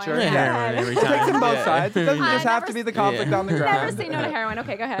counterculture. heroin. Yeah, Yeah. heroin every We'll take time. them both Yeah. sides. It doesn't just have never to be the conflict on the Never ground. say no to heroin.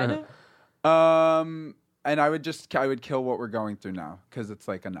 Okay, go ahead. And I would kill what we're going through now because it's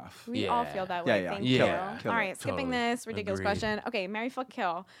like enough. We all feel that Yeah, way. yeah. Thank Yeah. you. Kill All it. right, skipping Totally. this ridiculous Agreed. question. Okay, marry, fuck,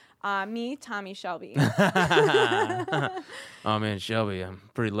 kill. Me, Tommy Shelby. Oh man, Shelby, I'm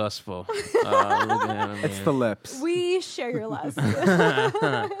pretty lustful. Looking at him, It's man. the lips. We share your lust.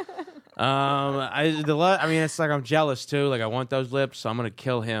 I mean, it's like I'm jealous too. Like I want those lips, so I'm gonna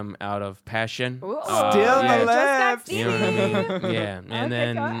kill him out of passion. Ooh. Steal yeah. the Just got lips. You know what I mean? Yeah, and Okay,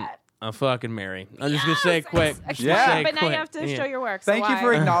 then go ahead. I'll fucking marry. I'm just gonna say it quick. Just Yeah. say it But now you quick. have to Yeah. show your work. So Thank you why?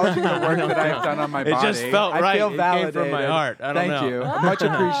 for acknowledging the work that I've done on my It body. just felt right. I feel It came validated. from my heart. I don't Thank know. you. Much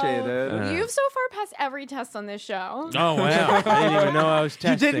appreciated. You've so far passed every test on this show. Oh wow! I didn't even know I was You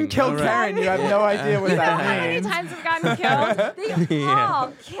testing. didn't kill All right. Karen. You have no idea what How that many means. times have gotten killed? They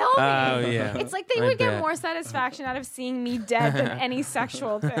all kill me. Oh yeah. It's like they I would get bet. more satisfaction out of seeing me dead than any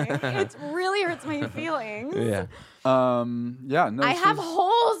sexual thing. It really hurts my feelings. Yeah. Yeah. No. I this have is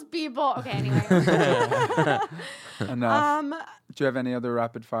holes, people. Okay, anyway. enough. Do you have any other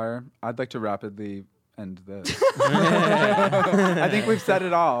rapid fire? I'd like to rapidly end this. I think we've said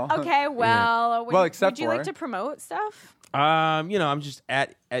it all. Okay, well, Well, except would you like for- to promote stuff? I'm just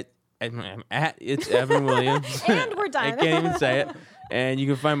at it's Evan Williams. And we're I done. can't even say it. And you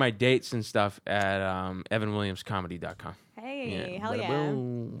can find my dates and stuff at evanwilliamscomedy.com. Hey, hell Bada yeah.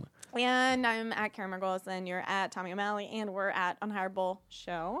 boom. And I'm at Karen Margolis, and you're at Tommy O'Malley, and we're at Unhireable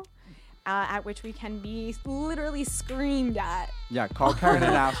Show, at which we can be literally screamed at Yeah. Call Karen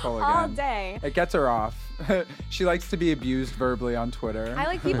an asshole again. all day. It gets her off. She likes to be abused verbally on Twitter. I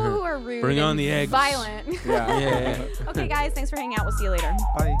like people who are rude Bring and on the eggs. violent. Yeah. Yeah. Okay, guys, thanks for hanging out. We'll see you later.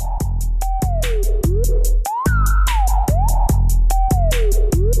 Bye.